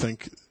Stadium. I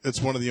think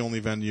it's one of the only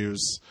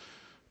venues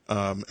in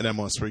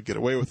MLS where you get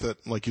away with it.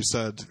 Like you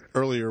said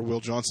earlier,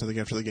 Will Johnson, I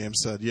think after the game,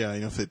 said, yeah,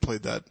 if they'd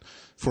played that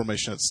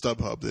formation at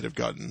StubHub, they'd have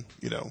gotten,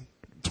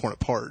 torn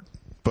apart.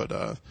 But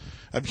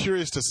I'm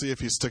curious to see if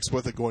he sticks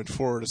with it going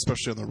forward,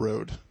 especially on the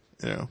road.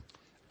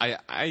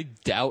 I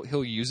doubt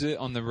he'll use it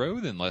on the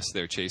road unless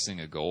they're chasing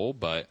a goal,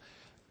 but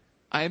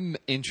I'm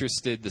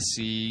interested to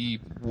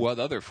see what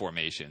other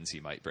formations he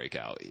might break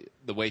out.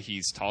 The way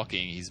he's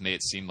talking, he's made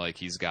it seem like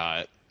he's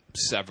got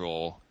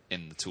several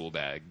in the tool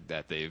bag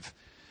that they've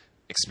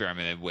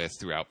experimented with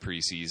throughout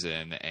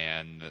preseason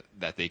and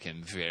that they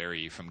can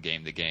vary from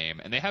game to game.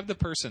 And they have the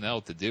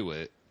personnel to do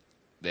it.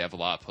 They have a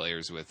lot of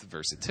players with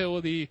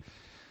versatility,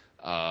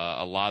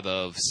 a lot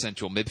of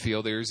central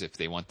midfielders if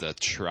they want to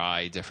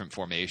try different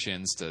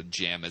formations to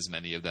jam as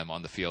many of them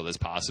on the field as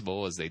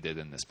possible as they did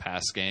in this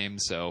past game.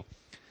 So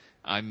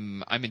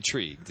I'm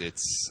intrigued.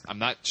 I'm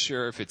not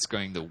sure if it's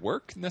going to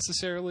work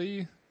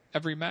necessarily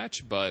every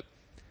match, but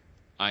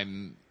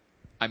I'm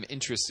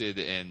interested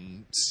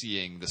in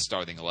seeing the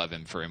starting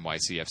 11 for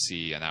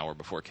NYCFC an hour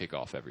before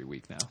kickoff every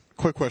week now.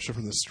 Quick question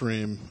from the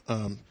stream.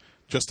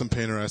 Justin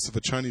Painter asked if the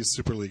Chinese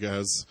Super League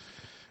has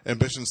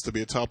ambitions to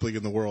be a top league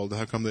in the world,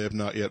 how come they have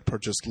not yet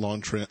purchased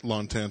Lon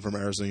Tan from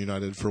Arizona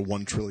United for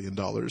 $1 trillion?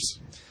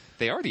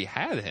 They already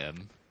had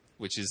him,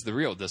 which is the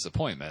real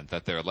disappointment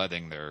that they're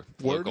letting their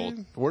local...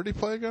 Where did he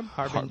play again?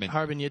 Harbin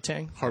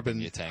Yatang. Harbin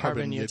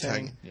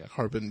Yatang. Yeah.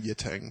 Harbin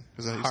Yatang.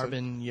 Is that how you said it?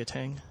 Harbin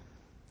Yatang.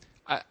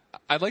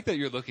 I like that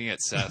you're looking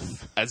at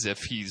Seth as if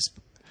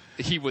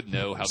he would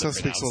know how to pronounce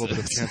it. Seth speaks a little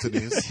bit of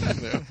Cantonese.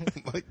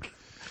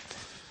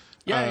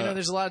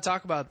 There's a lot of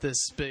talk about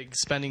this big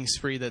spending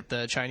spree that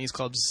the Chinese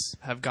clubs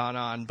have gone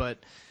on, but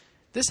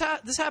this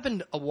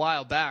happened a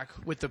while back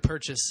with the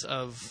purchase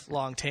of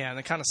Long Tan.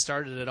 It kind of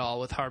started it all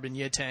with Harbin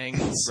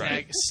Yatang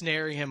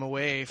snaring him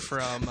away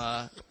from...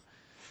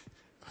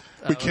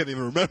 we can't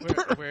even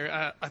remember.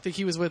 Where I think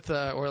he was with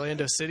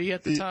Orlando City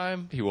at the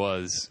time. He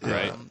was,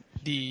 right.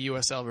 The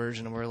USL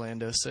version of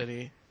Orlando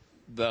City.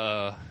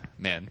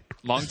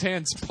 Long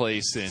Tan's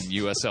place in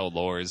USL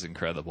lore is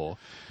incredible.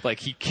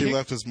 He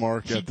left his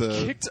mark he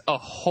kicked a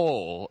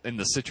hole in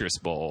the Citrus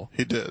Bowl.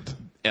 He did.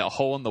 A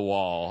hole in the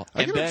wall.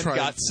 And then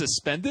got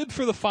suspended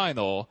for the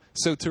final.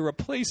 So to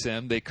replace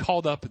him, they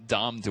called up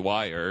Dom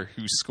Dwyer,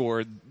 who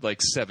scored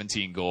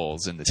 17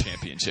 goals in the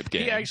championship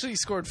game. He actually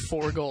scored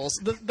 4 goals.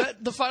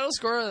 The final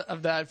score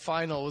of that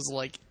final was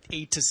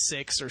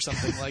 8-6 or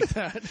something like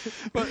that.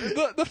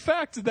 But the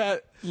fact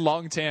that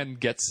Long Tan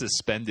gets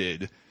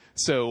suspended...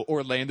 So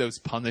Orlando's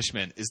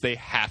punishment is they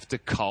have to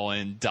call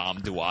in Dom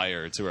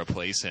Dwyer to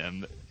replace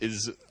him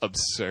is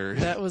absurd.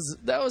 That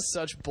was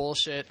such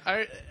bullshit.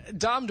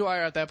 Dom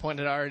Dwyer at that point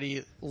had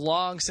already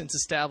long since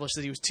established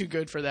that he was too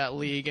good for that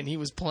league, and he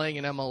was playing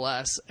in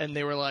MLS. And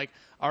they were like,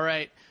 "All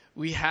right,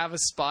 we have a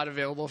spot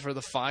available for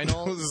the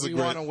final. We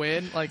want to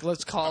win.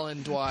 Let's call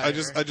in Dwyer."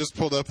 I just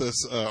pulled up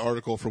this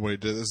article from what he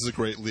did. This is a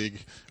great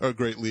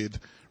lead.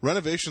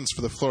 Renovations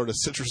for the Florida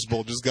Citrus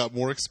Bowl just got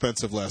more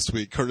expensive last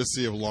week,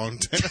 courtesy of Long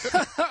Tan.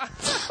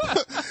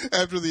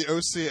 After the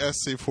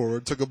OCSC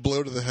forward took a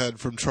blow to the head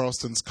from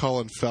Charleston's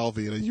Colin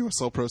Falvey in a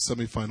USL Pro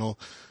semifinal,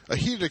 a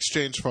heated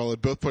exchange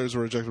followed. Both players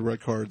were rejected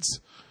red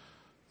cards.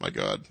 My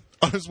God.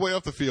 On his way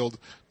off the field,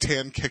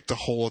 Tan kicked a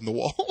hole in the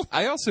wall.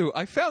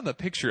 I found a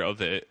picture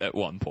of it at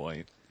one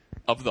point,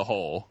 of the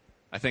hole.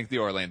 I think the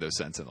Orlando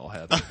Sentinel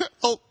had it.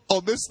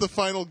 I'll miss the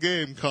final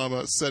game,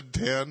 said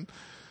Tan.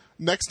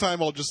 Next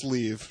time I'll just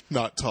leave,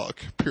 not talk,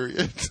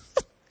 period.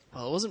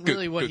 Well, it wasn't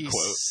really what he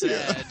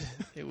said.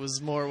 Yeah. It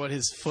was more what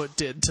his foot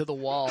did to the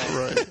wall.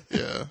 Right,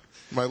 yeah.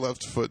 My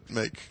left foot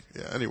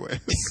anyways.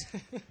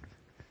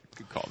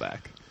 Good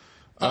callback.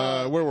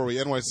 Where were we?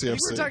 NYCFC. We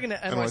were talking to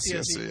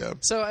NYCFC. Yeah.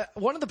 So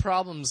one of the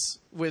problems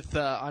with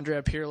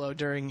Andrea Pirlo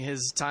during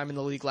his time in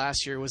the league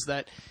last year was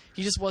that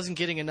he just wasn't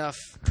getting enough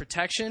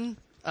protection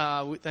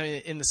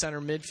in the center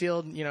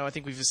midfield. I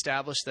think we've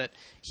established that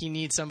he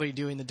needs somebody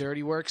doing the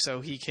dirty work so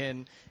he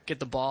can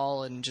get the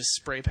ball and just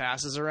spray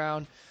passes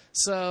around.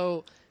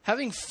 So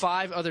having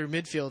 5 other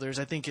midfielders,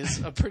 I think,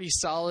 is a pretty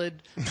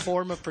solid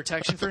form of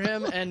protection for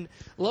him. And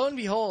lo and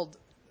behold,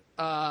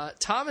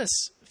 Thomas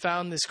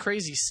found this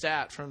crazy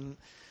stat from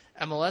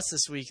MLS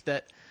this week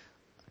that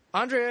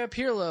Andrea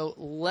Pirlo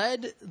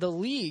led the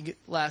league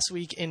last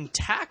week in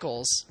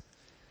tackles.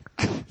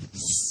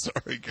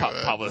 Sorry, go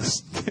ahead.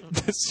 Pablo's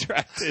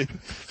distracted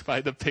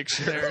by the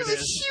picture. There it There's a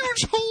is.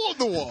 huge hole in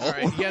the wall. All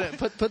right, you gotta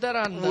put that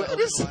on the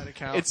Open Wide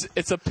account.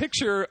 It's a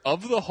picture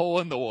of the hole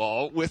in the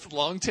wall with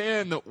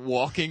Longtan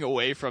walking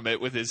away from it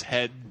with his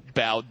head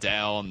bowed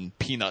down,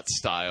 peanut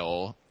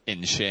style,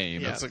 in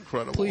shame. That's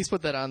incredible. Please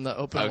put that on the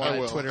Open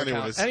Wide Twitter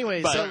account.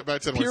 Anyways, but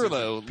back to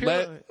Pirlo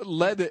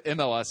led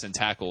MLS in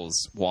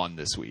tackles won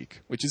this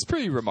week, which is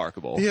pretty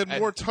remarkable. He had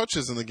more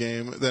touches in the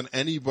game than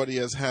anybody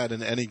has had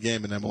in any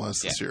game in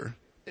MLS this year.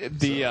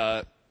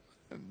 The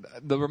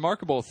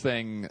remarkable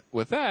thing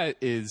with that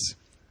is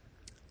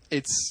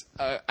it's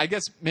I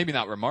guess maybe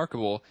not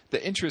remarkable.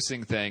 The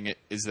interesting thing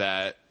is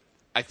that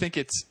I think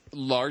it's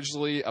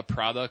largely a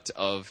product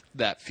of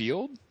that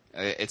field.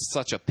 It's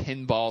such a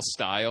pinball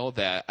style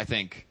that I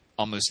think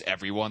almost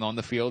everyone on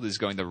the field is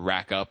going to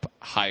rack up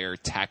higher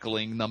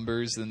tackling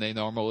numbers than they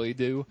normally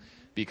do,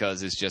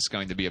 because it's just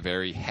going to be a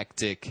very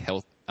hectic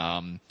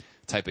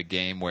type of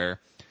game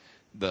where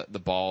the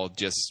ball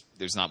just,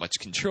 there's not much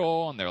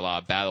control, and there are a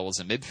lot of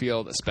battles in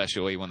midfield,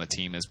 especially when the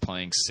team is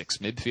playing 6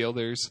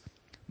 midfielders.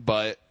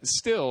 But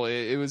still,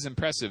 it was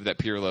impressive that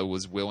Pirlo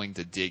was willing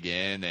to dig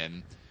in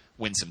and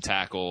win some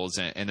tackles,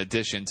 in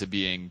addition to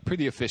being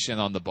pretty efficient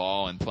on the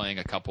ball and playing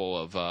a couple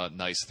of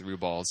nice through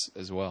balls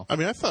as well. I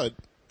mean, I thought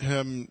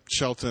him,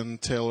 Shelton,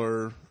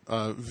 Taylor,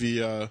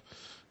 Villa,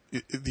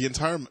 the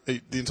entire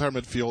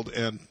midfield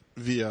and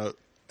Villa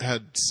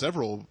had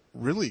several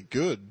really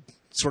good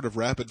sort of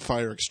rapid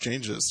fire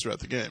exchanges throughout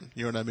the game.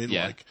 You know what I mean?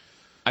 Yeah.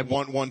 Like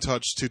one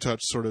touch, 2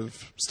 touch sort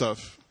of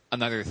stuff.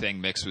 Another thing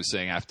Mix was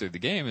saying after the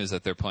game is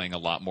that they're playing a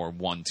lot more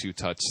 1-2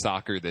 touch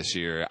soccer this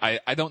year.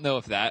 I don't know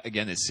if that,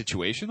 again, is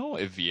situational.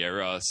 If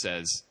Vieira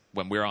says,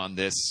 when we're on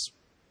this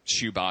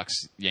shoebox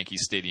Yankee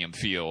Stadium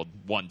field,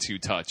 1-2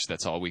 touch,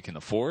 that's all we can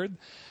afford.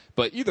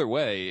 But either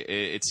way,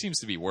 it seems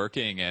to be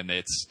working, and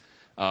it's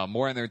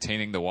more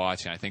entertaining to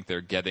watch, and I think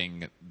they're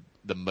getting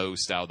the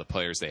most out of the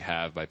players they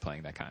have by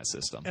playing that kind of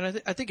system.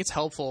 And I think it's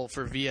helpful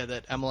for Villa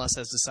that MLS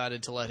has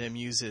decided to let him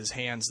use his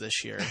hands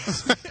this year.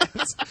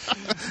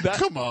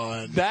 Come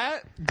on.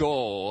 That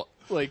goal,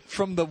 like,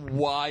 from the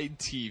wide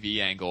TV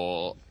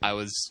angle, I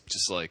was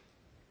just like,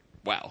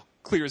 wow,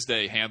 clear as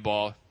day,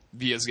 handball.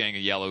 Villa's getting a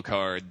yellow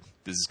card.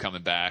 This is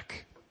coming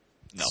back.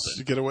 Nothing.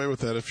 You get away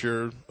with that if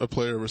you're a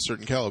player of a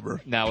certain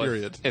caliber. Now,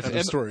 period. If End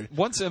of story.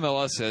 Once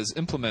MLS has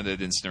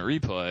implemented instant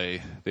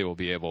replay, they will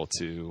be able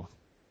to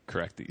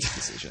correct these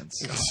decisions.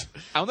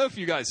 I don't know if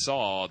you guys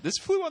saw, this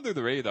flew under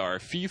the radar.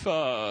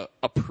 FIFA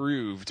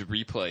approved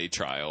replay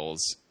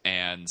trials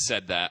and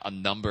said that a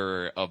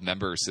number of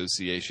member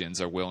associations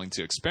are willing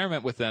to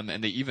experiment with them,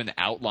 and they even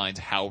outlined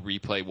how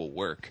replay will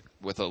work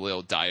with a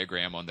little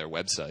diagram on their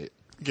website.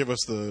 Give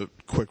us the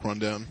quick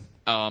rundown.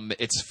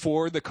 It's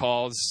for the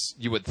calls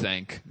you would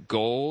think: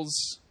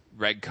 goals,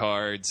 red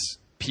cards,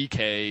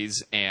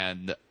 PKs,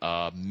 and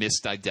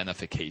missed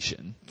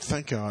identification.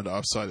 Thank God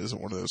offside isn't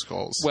one of those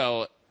calls.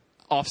 Well,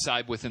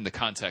 offside within the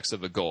context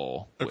of a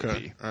goal would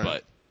be, right.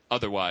 But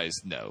otherwise,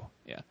 no.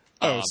 Yeah.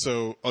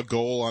 So a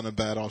goal on a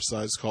bad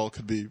offsides call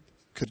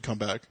could come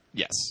back?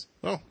 Yes.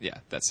 Oh. Yeah,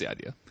 that's the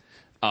idea.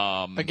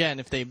 Again,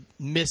 if they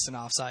miss an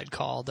offside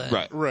call, then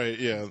Right,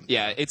 yeah.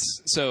 Yeah,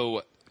 it's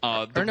so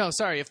or no,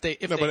 sorry, if they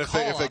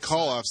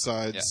call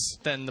offsides,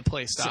 then the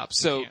play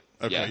stops. So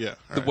okay, yeah.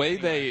 The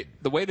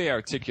way they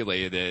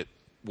articulated it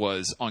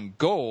was, on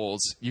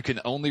goals, you can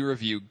only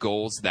review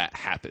goals that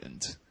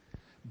happened.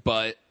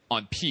 But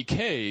on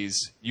PKs,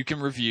 you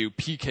can review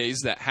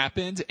PKs that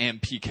happened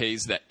and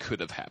PKs that could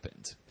have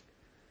happened.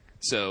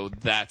 So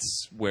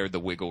that's where the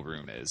wiggle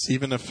room is.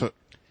 Even if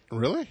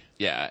really?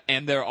 Yeah,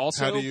 and they're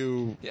also... How do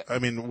you... Yeah. I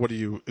mean, what do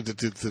you... Did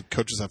the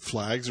coaches have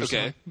flags or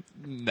something?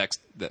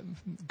 Next.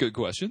 Good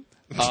question.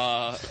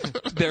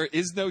 There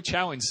is no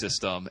challenge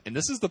system, and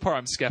this is the part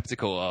I'm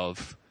skeptical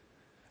of.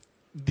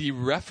 The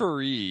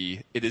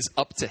referee, it is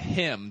up to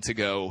him to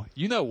go,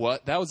 you know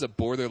what, that was a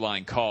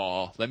borderline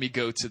call. Let me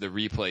go to the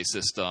replay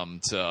system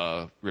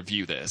to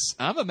review this.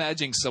 I'm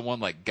imagining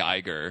someone like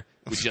Geiger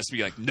would just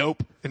be like,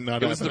 nope,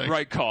 it was the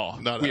right call.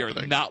 We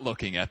are not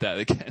looking at that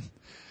again.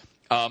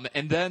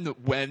 And then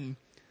when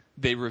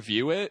they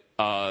review it,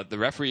 the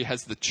referee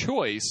has the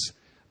choice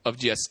of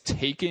just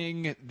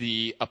taking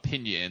the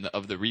opinion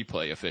of the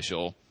replay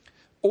official,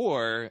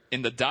 or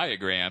in the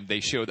diagram, they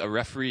showed a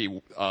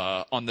referee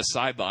on the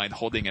sideline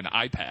holding an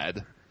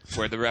iPad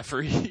where the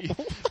referee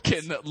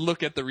can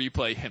look at the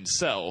replay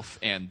himself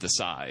and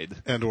decide.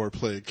 And or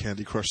play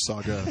Candy Crush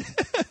Saga.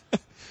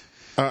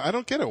 I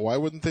don't get it. Why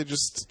wouldn't they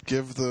just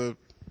give the...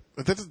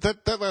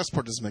 That last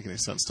part doesn't make any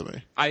sense to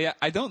me.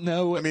 I don't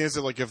know. I mean, is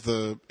it like if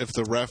the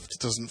ref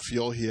doesn't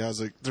feel he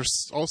has a... They're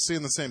all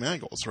seeing the same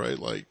angles, right?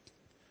 Like...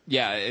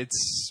 Yeah,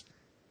 it's...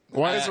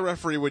 Why as a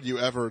referee would you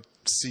ever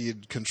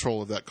cede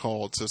control of that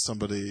call to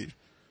somebody?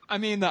 I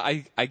mean,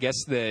 I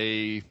guess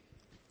they...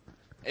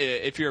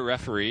 If you're a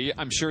referee,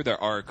 I'm sure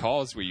there are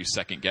calls where you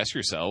second guess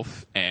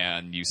yourself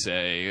and you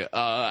say,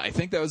 I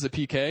think that was a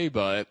PK,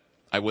 but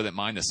I wouldn't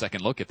mind a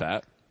second look at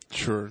that.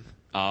 Sure.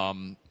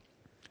 Also,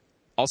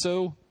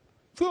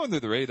 flew under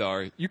the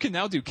radar, you can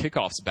now do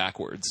kickoffs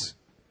backwards.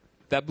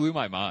 That blew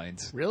my mind.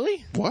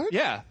 Really? What?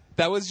 Yeah.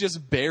 That was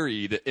just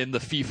buried in the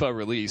FIFA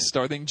release.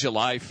 Starting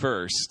July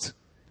 1st,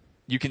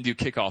 you can do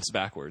kickoffs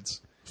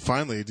backwards.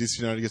 Finally, DC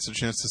United gets a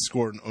chance to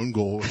score an own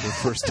goal with their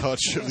first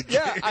touch of the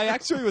game. Yeah, I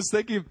actually was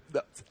thinking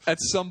at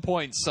some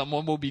point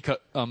someone will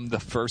become the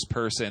first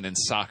person in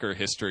soccer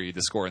history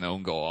to score an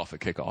own goal off a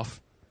kickoff.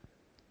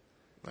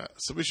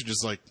 So we should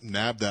just like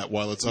nab that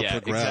while it's up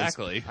for grabs.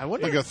 Exactly. I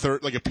wonder,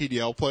 like a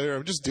PDL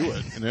player. Just do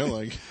it.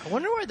 Like I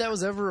wonder why that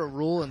was ever a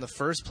rule in the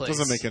first place.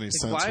 Doesn't make any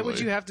sense. Why would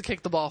really. you have to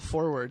kick the ball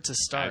forward to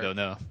start? I don't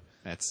know.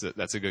 That's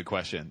a good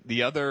question.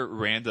 The other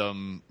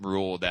random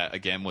rule that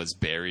again was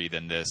buried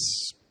in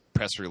this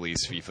press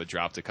release FIFA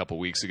dropped a couple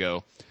weeks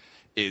ago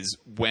is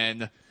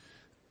when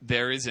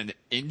there is an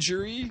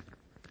injury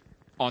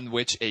on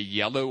which a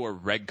yellow or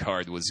red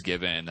card was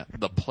given,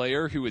 the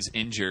player who is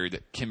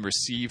injured can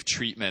receive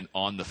treatment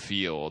on the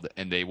field,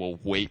 and they will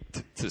wait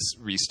to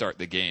restart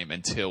the game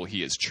until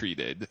he is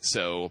treated.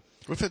 So,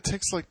 what if it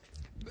takes like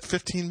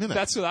 15 minutes?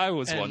 That's what I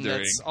was wondering.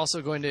 That's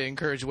also going to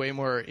encourage way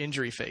more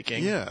injury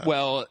faking. Yeah.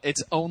 Well,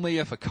 it's only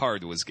if a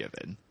card was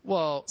given.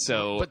 Well,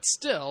 but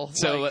still,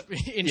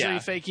 injury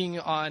faking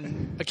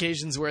on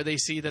occasions where they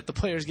see that the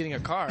player's getting a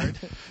card.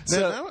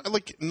 Now,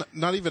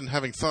 not even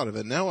having thought of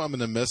it, now I'm going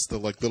to miss the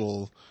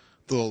little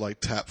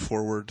tap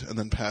forward and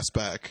then pass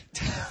back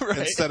right.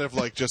 instead of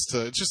it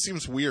just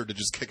seems weird to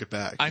just kick it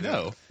back. I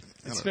know.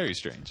 It's very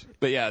strange.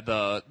 But yeah,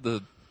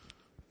 the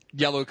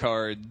yellow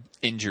card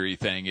injury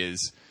thing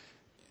is,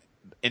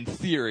 in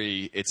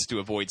theory, it's to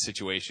avoid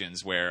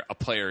situations where a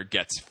player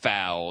gets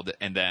fouled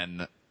and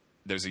then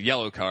there's a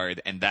yellow card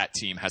and that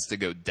team has to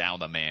go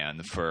down a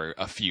man for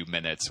a few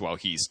minutes while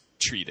he's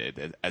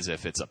treated as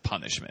if it's a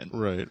punishment.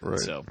 Right.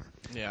 So,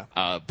 yeah.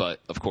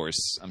 But, of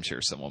course, I'm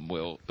sure someone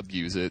will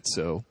abuse it,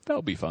 so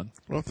that'll be fun.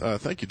 Well,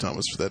 thank you,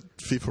 Thomas, for that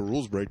FIFA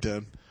rules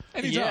breakdown.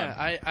 Anytime.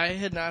 Yeah, I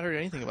had not heard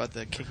anything about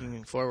the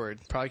kicking forward,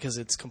 probably because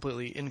it's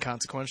completely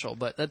inconsequential,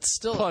 but that's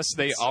still... Plus,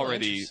 they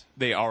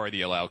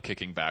already allow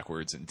kicking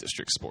backwards in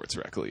District Sports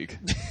Rec League.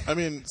 I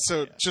mean,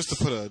 so just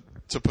to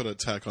put a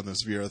tack on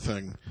this Vieira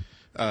thing,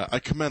 I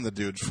commend the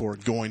dude for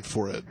going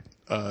for it,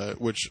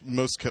 which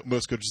most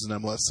coaches in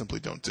MLS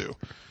simply don't do.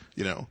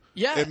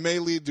 Yeah. It may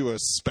lead to a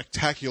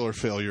spectacular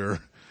failure,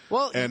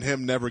 and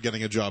him never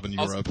getting a job in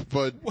Europe.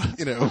 But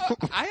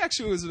I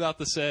actually was about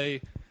to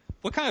say,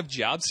 what kind of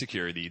job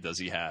security does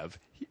he have?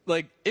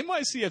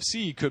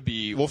 NYCFC could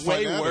be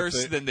way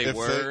worse than they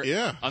were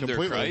under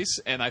completely.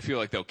 Christ, and I feel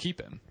like they'll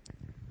keep him.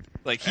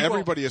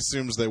 Everybody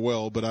assumes they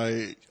will, but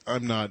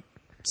I'm not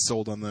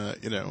sold on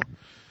that.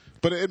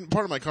 But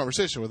part of my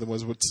conversation with him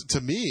was,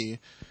 to me,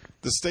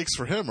 the stakes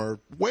for him are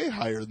way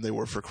higher than they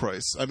were for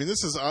Christ. I mean,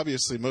 this is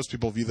obviously, most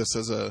people view this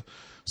as a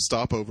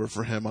stopover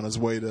for him on his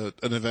way to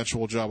an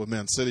eventual job with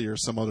Man City or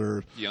some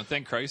other. You don't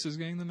think Christ is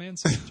getting the Man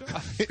City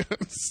job?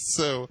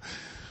 So,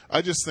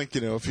 I just think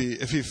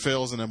if he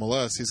fails in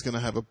MLS, he's going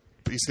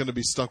to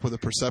be stuck with a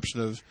perception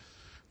of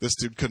this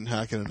dude couldn't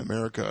hack it in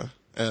America,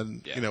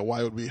 and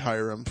why would we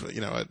hire him?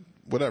 At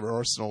whatever,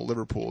 Arsenal,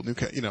 Liverpool,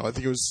 Newcastle. I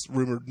think it was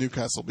rumored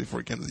Newcastle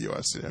before he came to the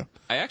U.S.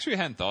 I actually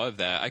hadn't thought of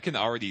that. I can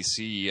already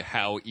see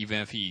how even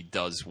if he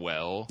does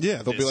well,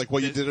 they'll be like,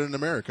 "Well, you did it in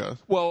America."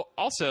 Well,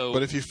 also,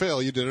 but if you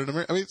fail, you did it in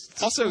America. I mean,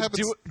 also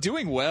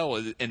doing well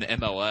in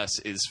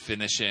MLS is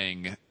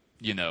finishing,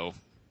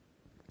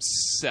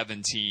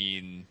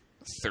 17,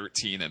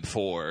 13, and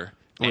 4.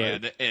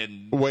 Right.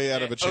 And way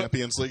out of a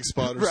Champions League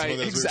spot, or right?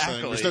 Something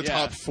Exactly. There's no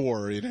top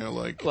 4,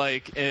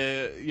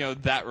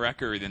 that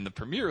record in the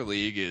Premier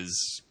League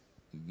is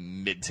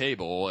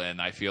mid-table,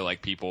 and I feel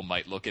like people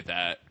might look at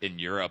that in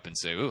Europe and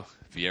say, "Ooh,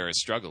 Vieira's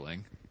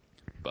struggling."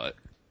 But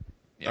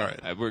all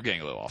right, we're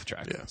getting a little off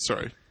track. Yeah,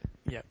 sorry.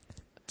 Yeah.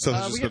 So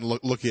he's just been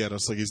looking at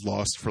us like he's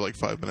lost for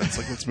 5 minutes.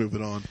 Let's move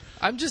it on.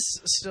 I'm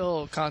just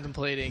still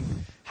contemplating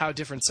how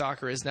different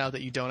soccer is now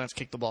that you don't have to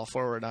kick the ball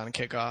forward on a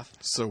kickoff.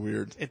 So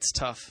weird. It's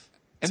tough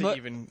to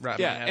even wrap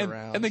my head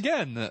around. And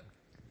again,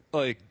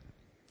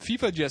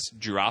 FIFA just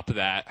dropped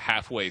that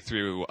halfway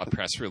through a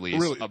press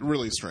release.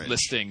 Really strange.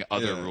 Listing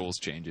other rules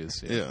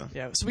changes.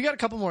 Yeah. So we got a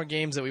couple more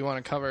games that we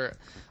want to cover.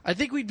 I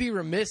think we'd be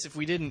remiss if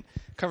we didn't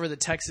cover the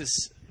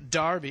Texas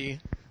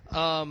Derby.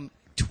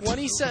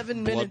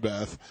 27 minute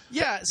bloodbath.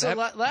 Yeah. So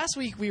last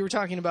week we were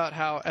talking about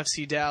how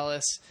FC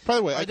Dallas. By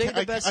the way,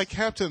 I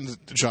captained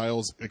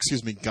Giles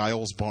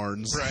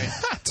Barnes.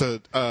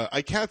 Right.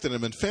 I captained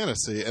him in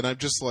fantasy, and I'm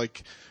just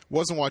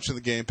wasn't watching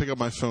the game. Pick up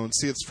my phone,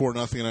 see it's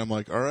 4-0, and I'm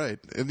like, all right.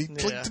 And he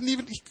didn't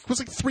even. He was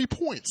 3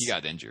 points. He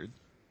got injured.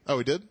 Oh,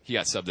 he did? He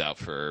got subbed out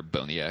for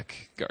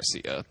Boniek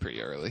Garcia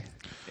pretty early.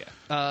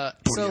 Yeah.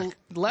 So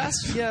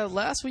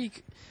last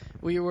week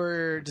we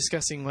were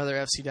discussing whether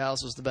FC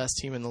Dallas was the best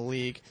team in the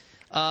league.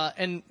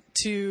 And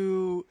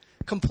to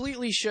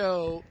completely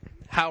show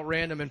how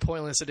random and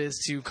pointless it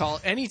is to call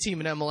any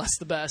team in MLS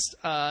the best,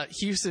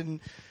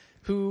 Houston,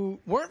 who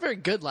weren't very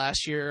good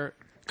last year,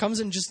 comes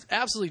and just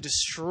absolutely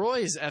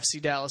destroys FC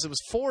Dallas. It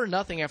was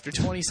 4-0 after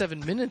 27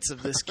 minutes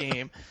of this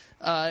game.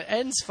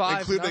 Ends 5-0.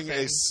 Including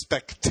a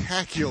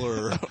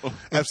spectacular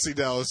FC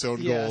Dallas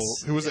own goal.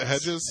 Who was it,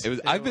 Hedges?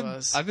 I've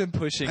been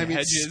pushing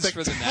Hedges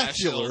for the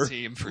national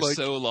team for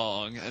so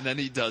long, and then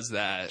he does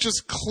that.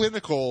 Just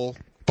clinical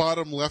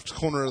bottom left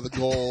corner of the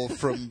goal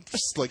from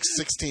like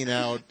 16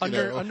 out.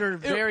 Under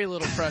very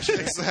little pressure.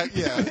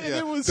 Exactly. Yeah.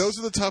 Those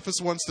are the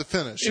toughest ones to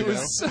finish. It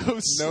was so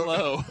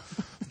slow.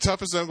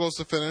 Toughest own goals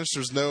to finish.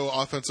 There's no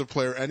offensive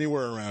player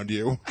anywhere around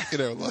you.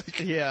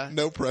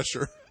 No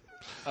pressure.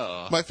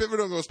 My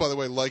favorite own goals, by the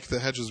way, like the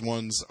Hedges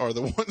ones, are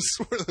the ones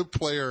where the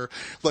player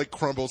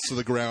crumbles to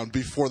the ground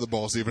before the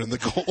ball's even in the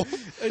goal.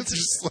 It's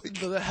just like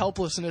the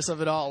helplessness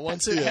of it all.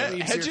 Once it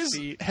leaves your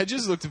feet.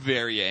 Hedges looked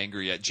very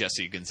angry at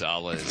Jesse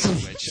Gonzalez,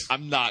 which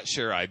I'm not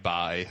sure I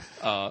buy.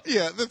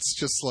 That's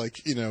just like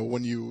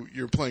when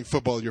you're playing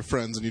football with your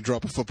friends and you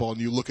drop a football and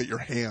you look at your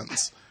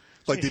hands.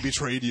 Like they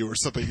betrayed you or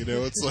something,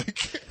 It's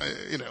like,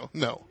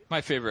 no.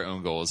 My favorite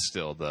own goal is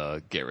still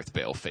the Gareth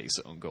Bale face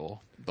own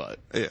goal, but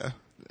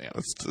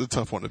it's a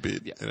tough one to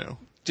beat.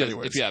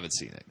 If you haven't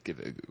seen it, give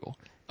it a Google.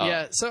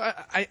 So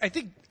I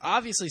think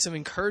obviously some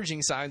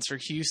encouraging signs for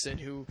Houston,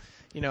 who,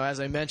 as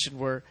I mentioned,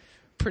 were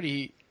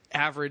pretty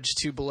average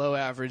to below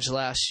average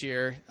last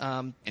year,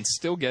 and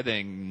still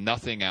getting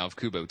nothing out of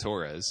Cubo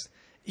Torres.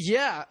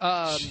 Yeah,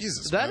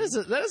 Jesus, that is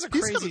a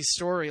crazy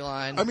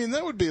storyline. I mean,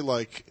 that would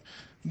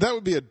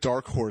be a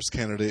dark horse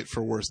candidate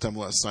for worst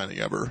MLS signing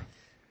ever.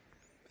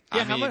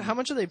 Yeah, how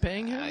much are they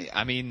paying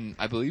him?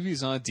 I believe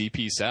he's on a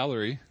DP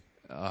salary.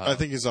 I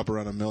think he's up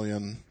around $1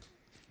 million.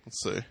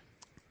 Let's see.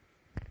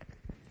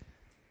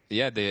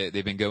 Yeah,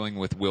 they've been going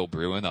with Will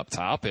Bruin up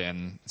top,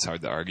 and it's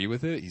hard to argue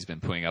with it. He's been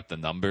putting up the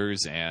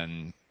numbers,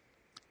 and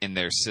in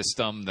their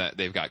system that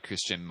they've got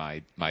Christian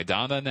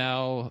Maidana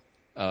now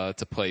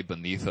to play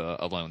beneath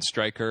a lone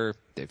striker.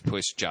 They've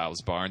pushed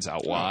Giles Barnes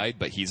out wide,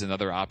 but he's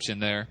another option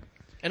there.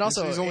 And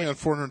also, he's only on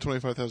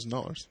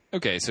 $425,000.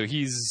 Okay, so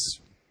he's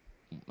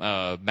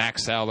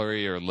max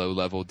salary or low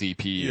level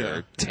DP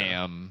or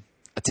TAM.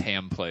 A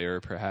TAM player,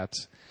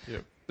 perhaps.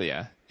 Yep. But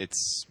yeah,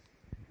 it's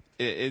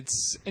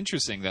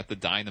interesting that the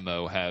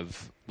Dynamo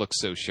have looked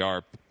so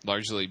sharp,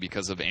 largely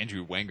because of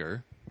Andrew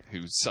Wenger,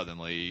 who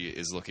suddenly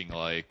is looking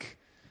like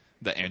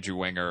the Andrew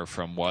Wenger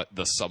from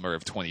the summer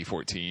of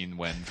 2014,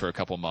 when for a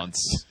couple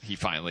months he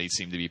finally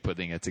seemed to be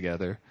putting it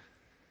together.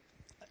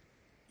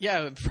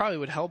 Yeah, it probably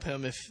would help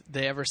him if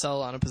they ever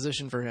settle on a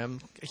position for him.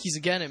 He's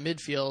again at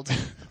midfield.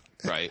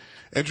 Right.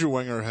 Andrew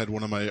Wenger had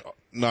one of my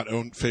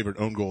favorite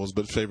own goals,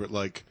 but favorite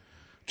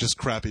just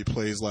crappy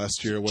plays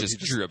last year. When he just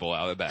dribble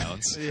out of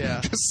bounds. Yeah.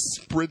 Just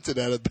sprinted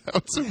out of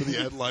bounds over the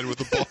end line with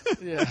the ball.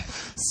 Yeah.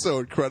 So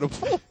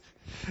incredible.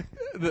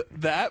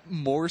 That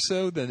more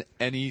so than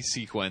any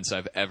sequence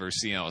I've ever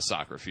seen on a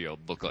soccer field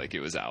looked like it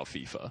was out of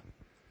FIFA.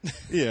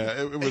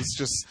 Yeah, it was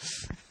just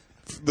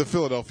the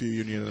Philadelphia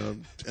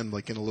Union and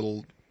in a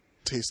little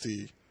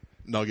tasty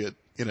nugget,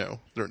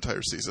 their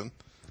entire season.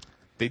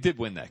 They did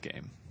win that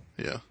game.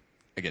 Yeah.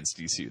 Against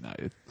DC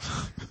United.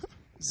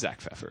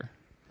 Zach Pfeffer.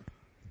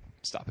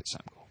 Stoppage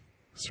time goal.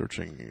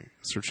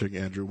 Searching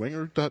Andrew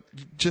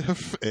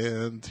Wenger.Jeff,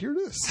 and here it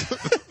is.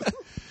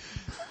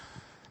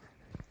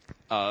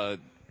 But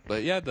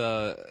yeah,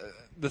 the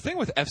thing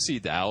with FC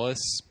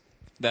Dallas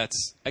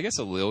that's, I guess,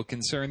 a little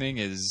concerning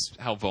is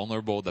how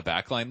vulnerable the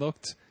backline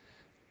looked.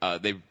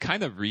 They've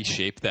kind of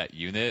reshaped that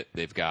unit.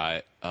 They've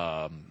got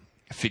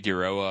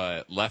Figueroa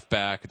at left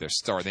back. They're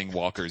starting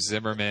Walker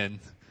Zimmerman.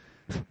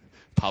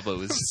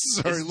 Pablo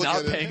is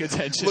not paying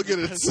attention. Look at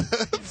it.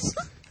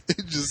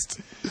 It just...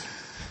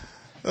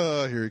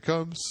 here he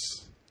comes.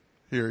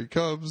 Here he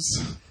comes.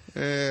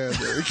 And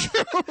there he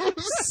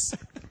goes.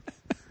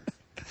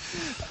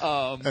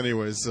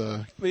 Anyways.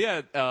 But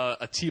yeah,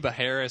 Atiba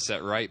Harris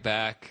at right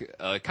back.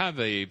 Kind of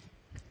a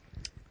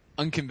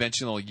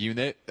unconventional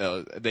unit.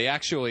 They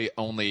actually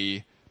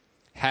only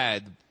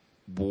had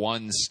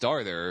one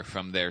starter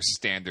from their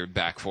standard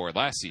back four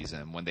last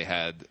season when they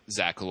had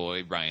Zach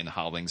Lloyd, Ryan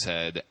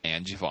Hollingshead,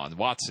 and Javon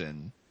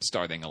Watson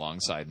starting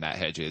alongside Matt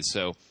Hedges.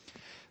 So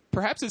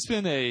perhaps it's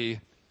been a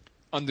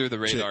under the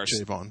radar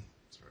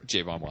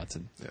Javon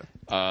Watson.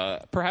 Yeah.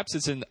 Perhaps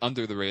it's an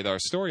under the radar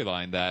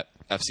storyline that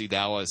FC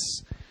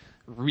Dallas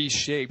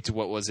reshaped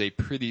what was a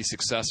pretty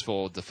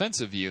successful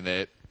defensive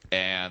unit,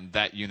 and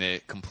that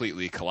unit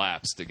completely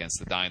collapsed against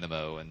the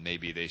Dynamo, and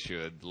maybe they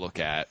should look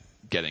at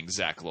getting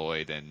Zach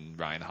Lloyd and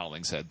Ryan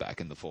Hollingshead back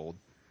in the fold.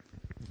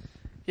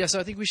 Yeah, so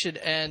I think we should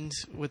end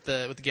with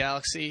the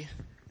Galaxy.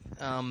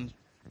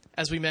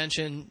 As we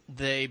mentioned,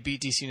 they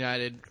beat DC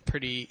United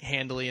pretty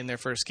handily in their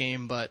first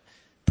game, but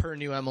per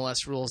new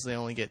MLS rules, they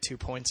only get 2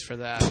 points for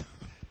that.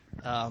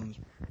 I don't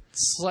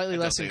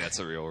think that's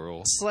a real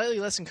rule. Slightly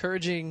less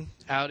encouraging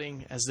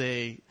outing as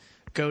they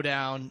go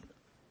down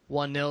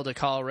 1-0 to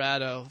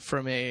Colorado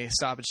from a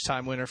stoppage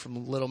time winner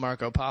from Little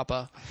Marco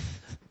Papa.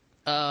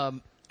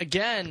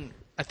 Again,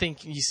 I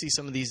think you see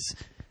some of these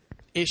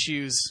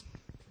issues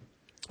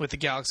with the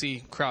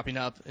Galaxy cropping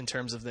up in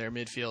terms of their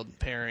midfield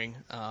pairing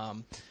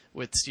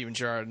with Steven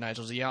Gerrard and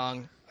Nigel de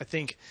Jong. I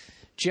think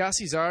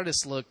Giassi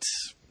Zardes looked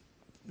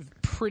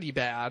pretty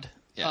bad.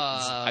 Yeah,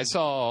 I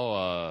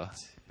saw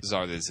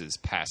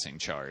Zardes' passing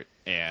chart,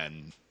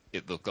 and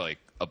it looked like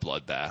a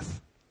bloodbath.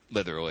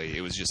 Literally,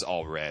 it was just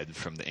all red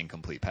from the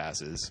incomplete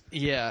passes.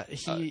 Yeah,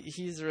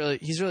 he's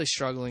really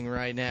struggling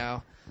right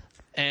now,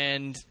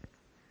 and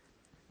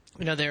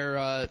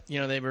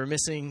they were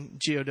missing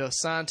Gio dos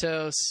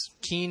Santos.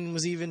 Keane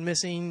was even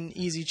missing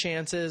easy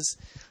chances.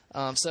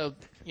 So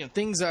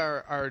things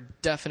are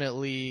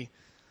definitely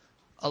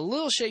a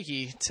little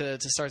shaky to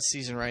start the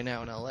season right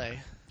now in LA.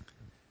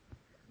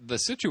 The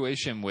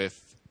situation with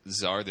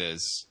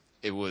Zardes,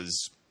 it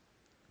was,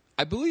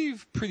 I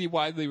believe, pretty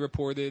widely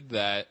reported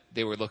that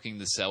they were looking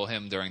to sell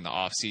him during the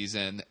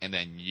offseason and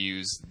then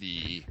use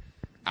the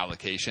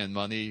allocation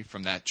money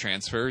from that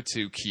transfer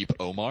to keep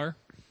Omar.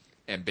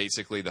 And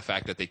basically the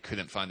fact that they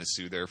couldn't find a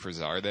suitor for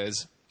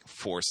Zardes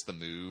forced the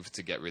move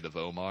to get rid of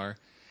Omar.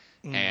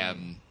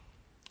 And,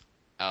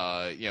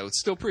 it's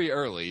still pretty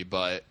early,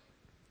 but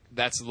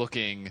that's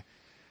looking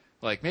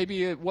like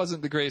maybe it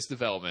wasn't the greatest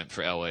development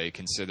for LA,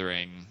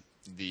 considering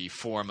the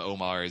form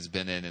Omar has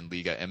been in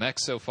Liga MX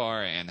so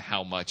far and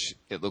how much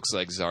it looks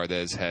like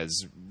Zardes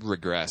has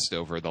regressed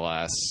over the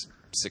last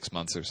 6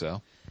 months or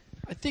so.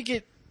 I think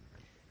it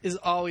is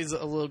always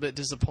a little bit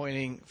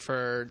disappointing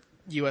for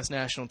U.S.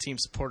 national team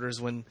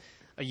supporters when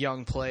a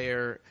young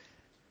player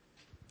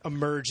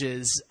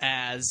emerges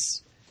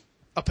as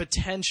a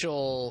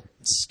potential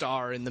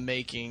star in the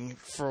making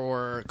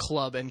for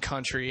club and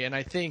country. And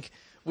I think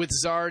with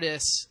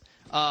Zardes,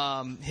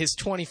 his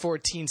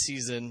 2014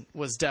 season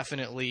was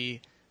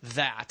definitely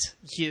that.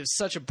 He was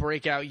such a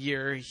breakout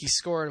year. He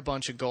scored a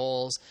bunch of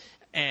goals,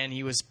 and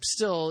he was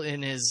still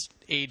in his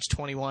age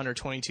 21 or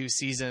 22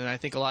 season. And I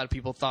think a lot of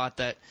people thought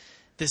that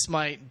this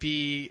might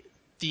be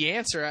the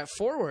answer at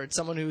forward,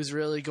 someone who's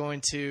really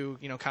going to,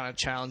 kind of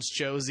challenge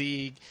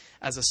Josie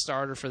as a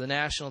starter for the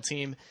national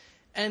team.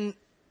 And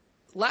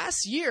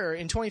last year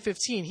in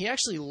 2015, he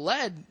actually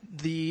led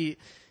the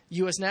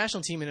U.S.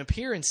 national team in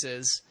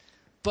appearances.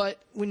 But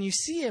when you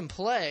see him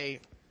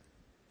play,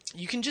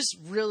 you can just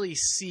really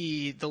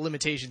see the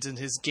limitations in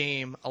his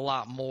game a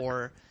lot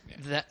more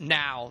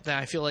now than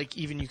I feel like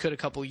even you could a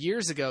couple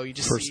years ago. You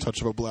just first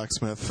touch of a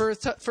blacksmith.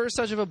 First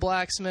touch of a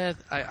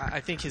blacksmith. I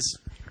think his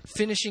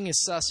finishing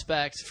is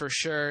suspect for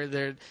sure.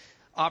 There are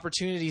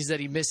opportunities that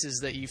he misses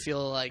that you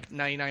feel like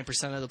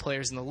 99% of the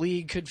players in the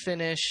league could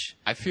finish.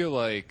 I feel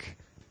like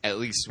at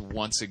least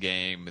once a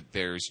game,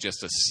 there's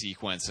just a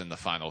sequence in the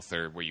final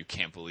third where you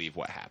can't believe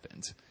what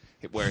happened.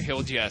 Where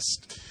he'll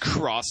just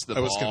cross the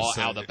ball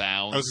out of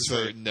bounds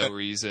for no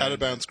reason. Out of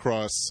bounds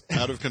cross,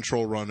 out of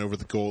control run over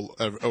the goal,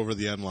 over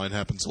the end line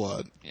happens a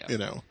lot,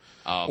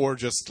 or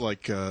just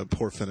like a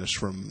poor finish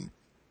from,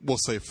 we'll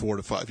say 4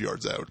 to 5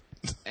 yards out.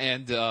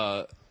 And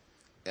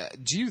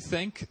do you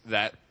think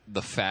that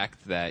the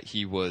fact that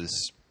he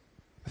was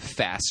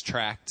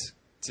fast-tracked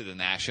to the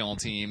national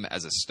team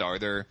as a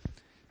starter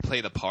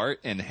played a part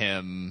in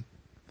him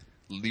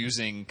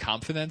losing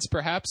confidence,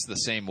 perhaps, the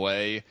same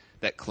way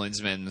that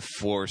Klinsmann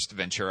forced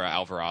Ventura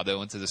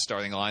Alvarado into the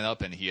starting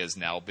lineup, and he has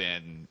now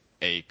been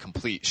a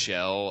complete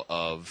shell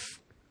of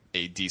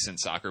a decent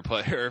soccer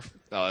player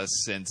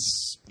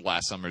since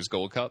last summer's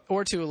Gold Cup?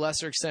 Or to a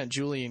lesser extent,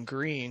 Julian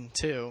Green,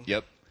 too.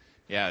 Yep.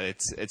 Yeah,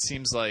 it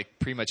seems like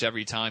pretty much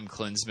every time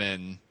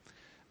Klinsmann,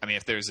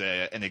 if there's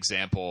an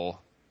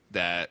example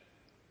that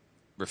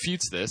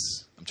refutes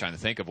this, I'm trying to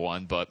think of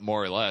one, but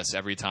more or less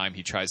every time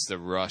he tries to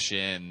rush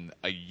in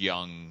a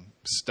young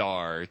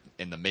star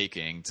in the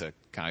making to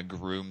kind of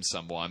groom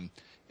someone,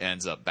 it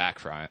ends up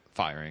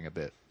backfiring a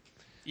bit.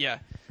 Yeah.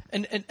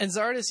 And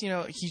Zardes,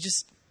 he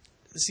just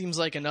seems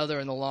like another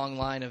in the long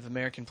line of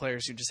American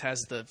players who just has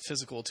the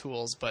physical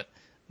tools, but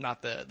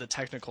not the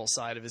technical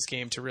side of his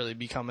game to really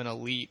become an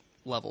elite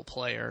level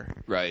player.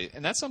 Right.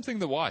 And that's something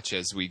to watch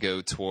as we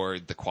go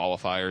toward the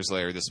qualifiers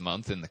later this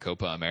month in the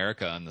Copa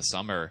America in the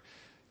summer.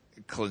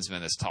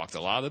 Klinsmann has talked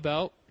a lot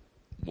about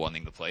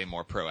wanting to play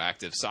more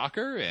proactive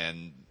soccer,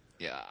 and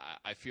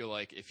I feel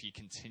like if he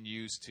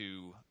continues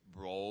to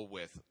roll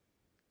with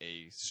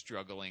a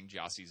struggling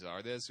Giassi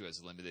Zardes who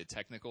has limited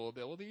technical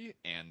ability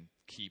and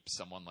keep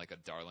someone like a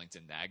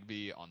Darlington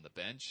Nagbe on the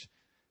bench,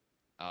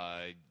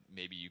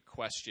 maybe you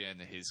question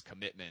his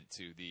commitment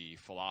to the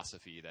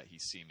philosophy that he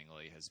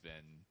seemingly has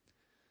been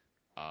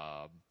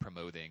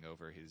promoting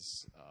over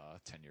his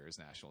tenure as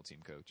national team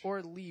coach.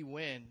 Or Lee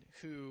Win,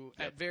 who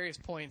at various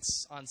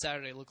points on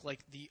Saturday looked like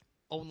the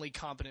only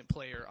competent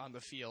player on the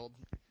field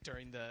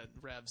during the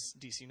Revs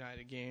DC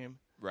United game.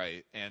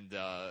 Right, and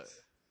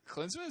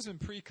Klinsmann has been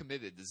pretty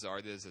committed to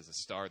Zardes as a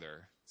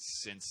starter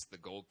since the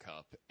Gold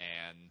Cup,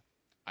 and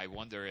I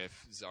wonder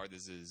if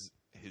Zardes'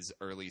 his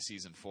early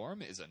season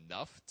form is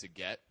enough to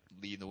get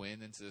Lee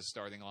Nguyen into the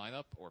starting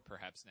lineup, or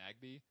perhaps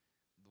Nagbe.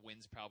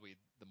 Wynn's probably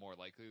the more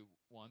likely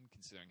one,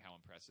 considering how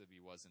impressive he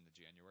was in the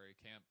January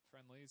camp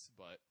friendlies.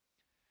 But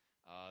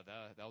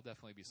that'll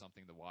definitely be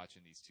something to watch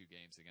in these two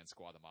games against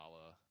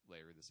Guatemala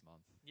later this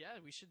month. Yeah,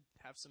 we should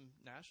have some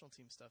national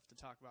team stuff to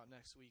talk about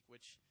next week,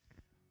 which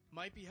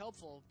might be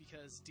helpful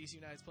because DC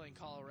United's playing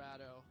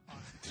Colorado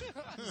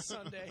on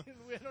Sunday.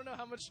 We don't know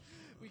how much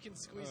we can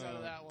squeeze out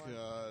of that one.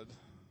 God.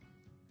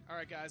 All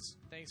right, guys.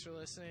 Thanks for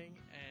listening,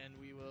 and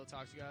we will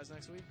talk to you guys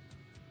next week.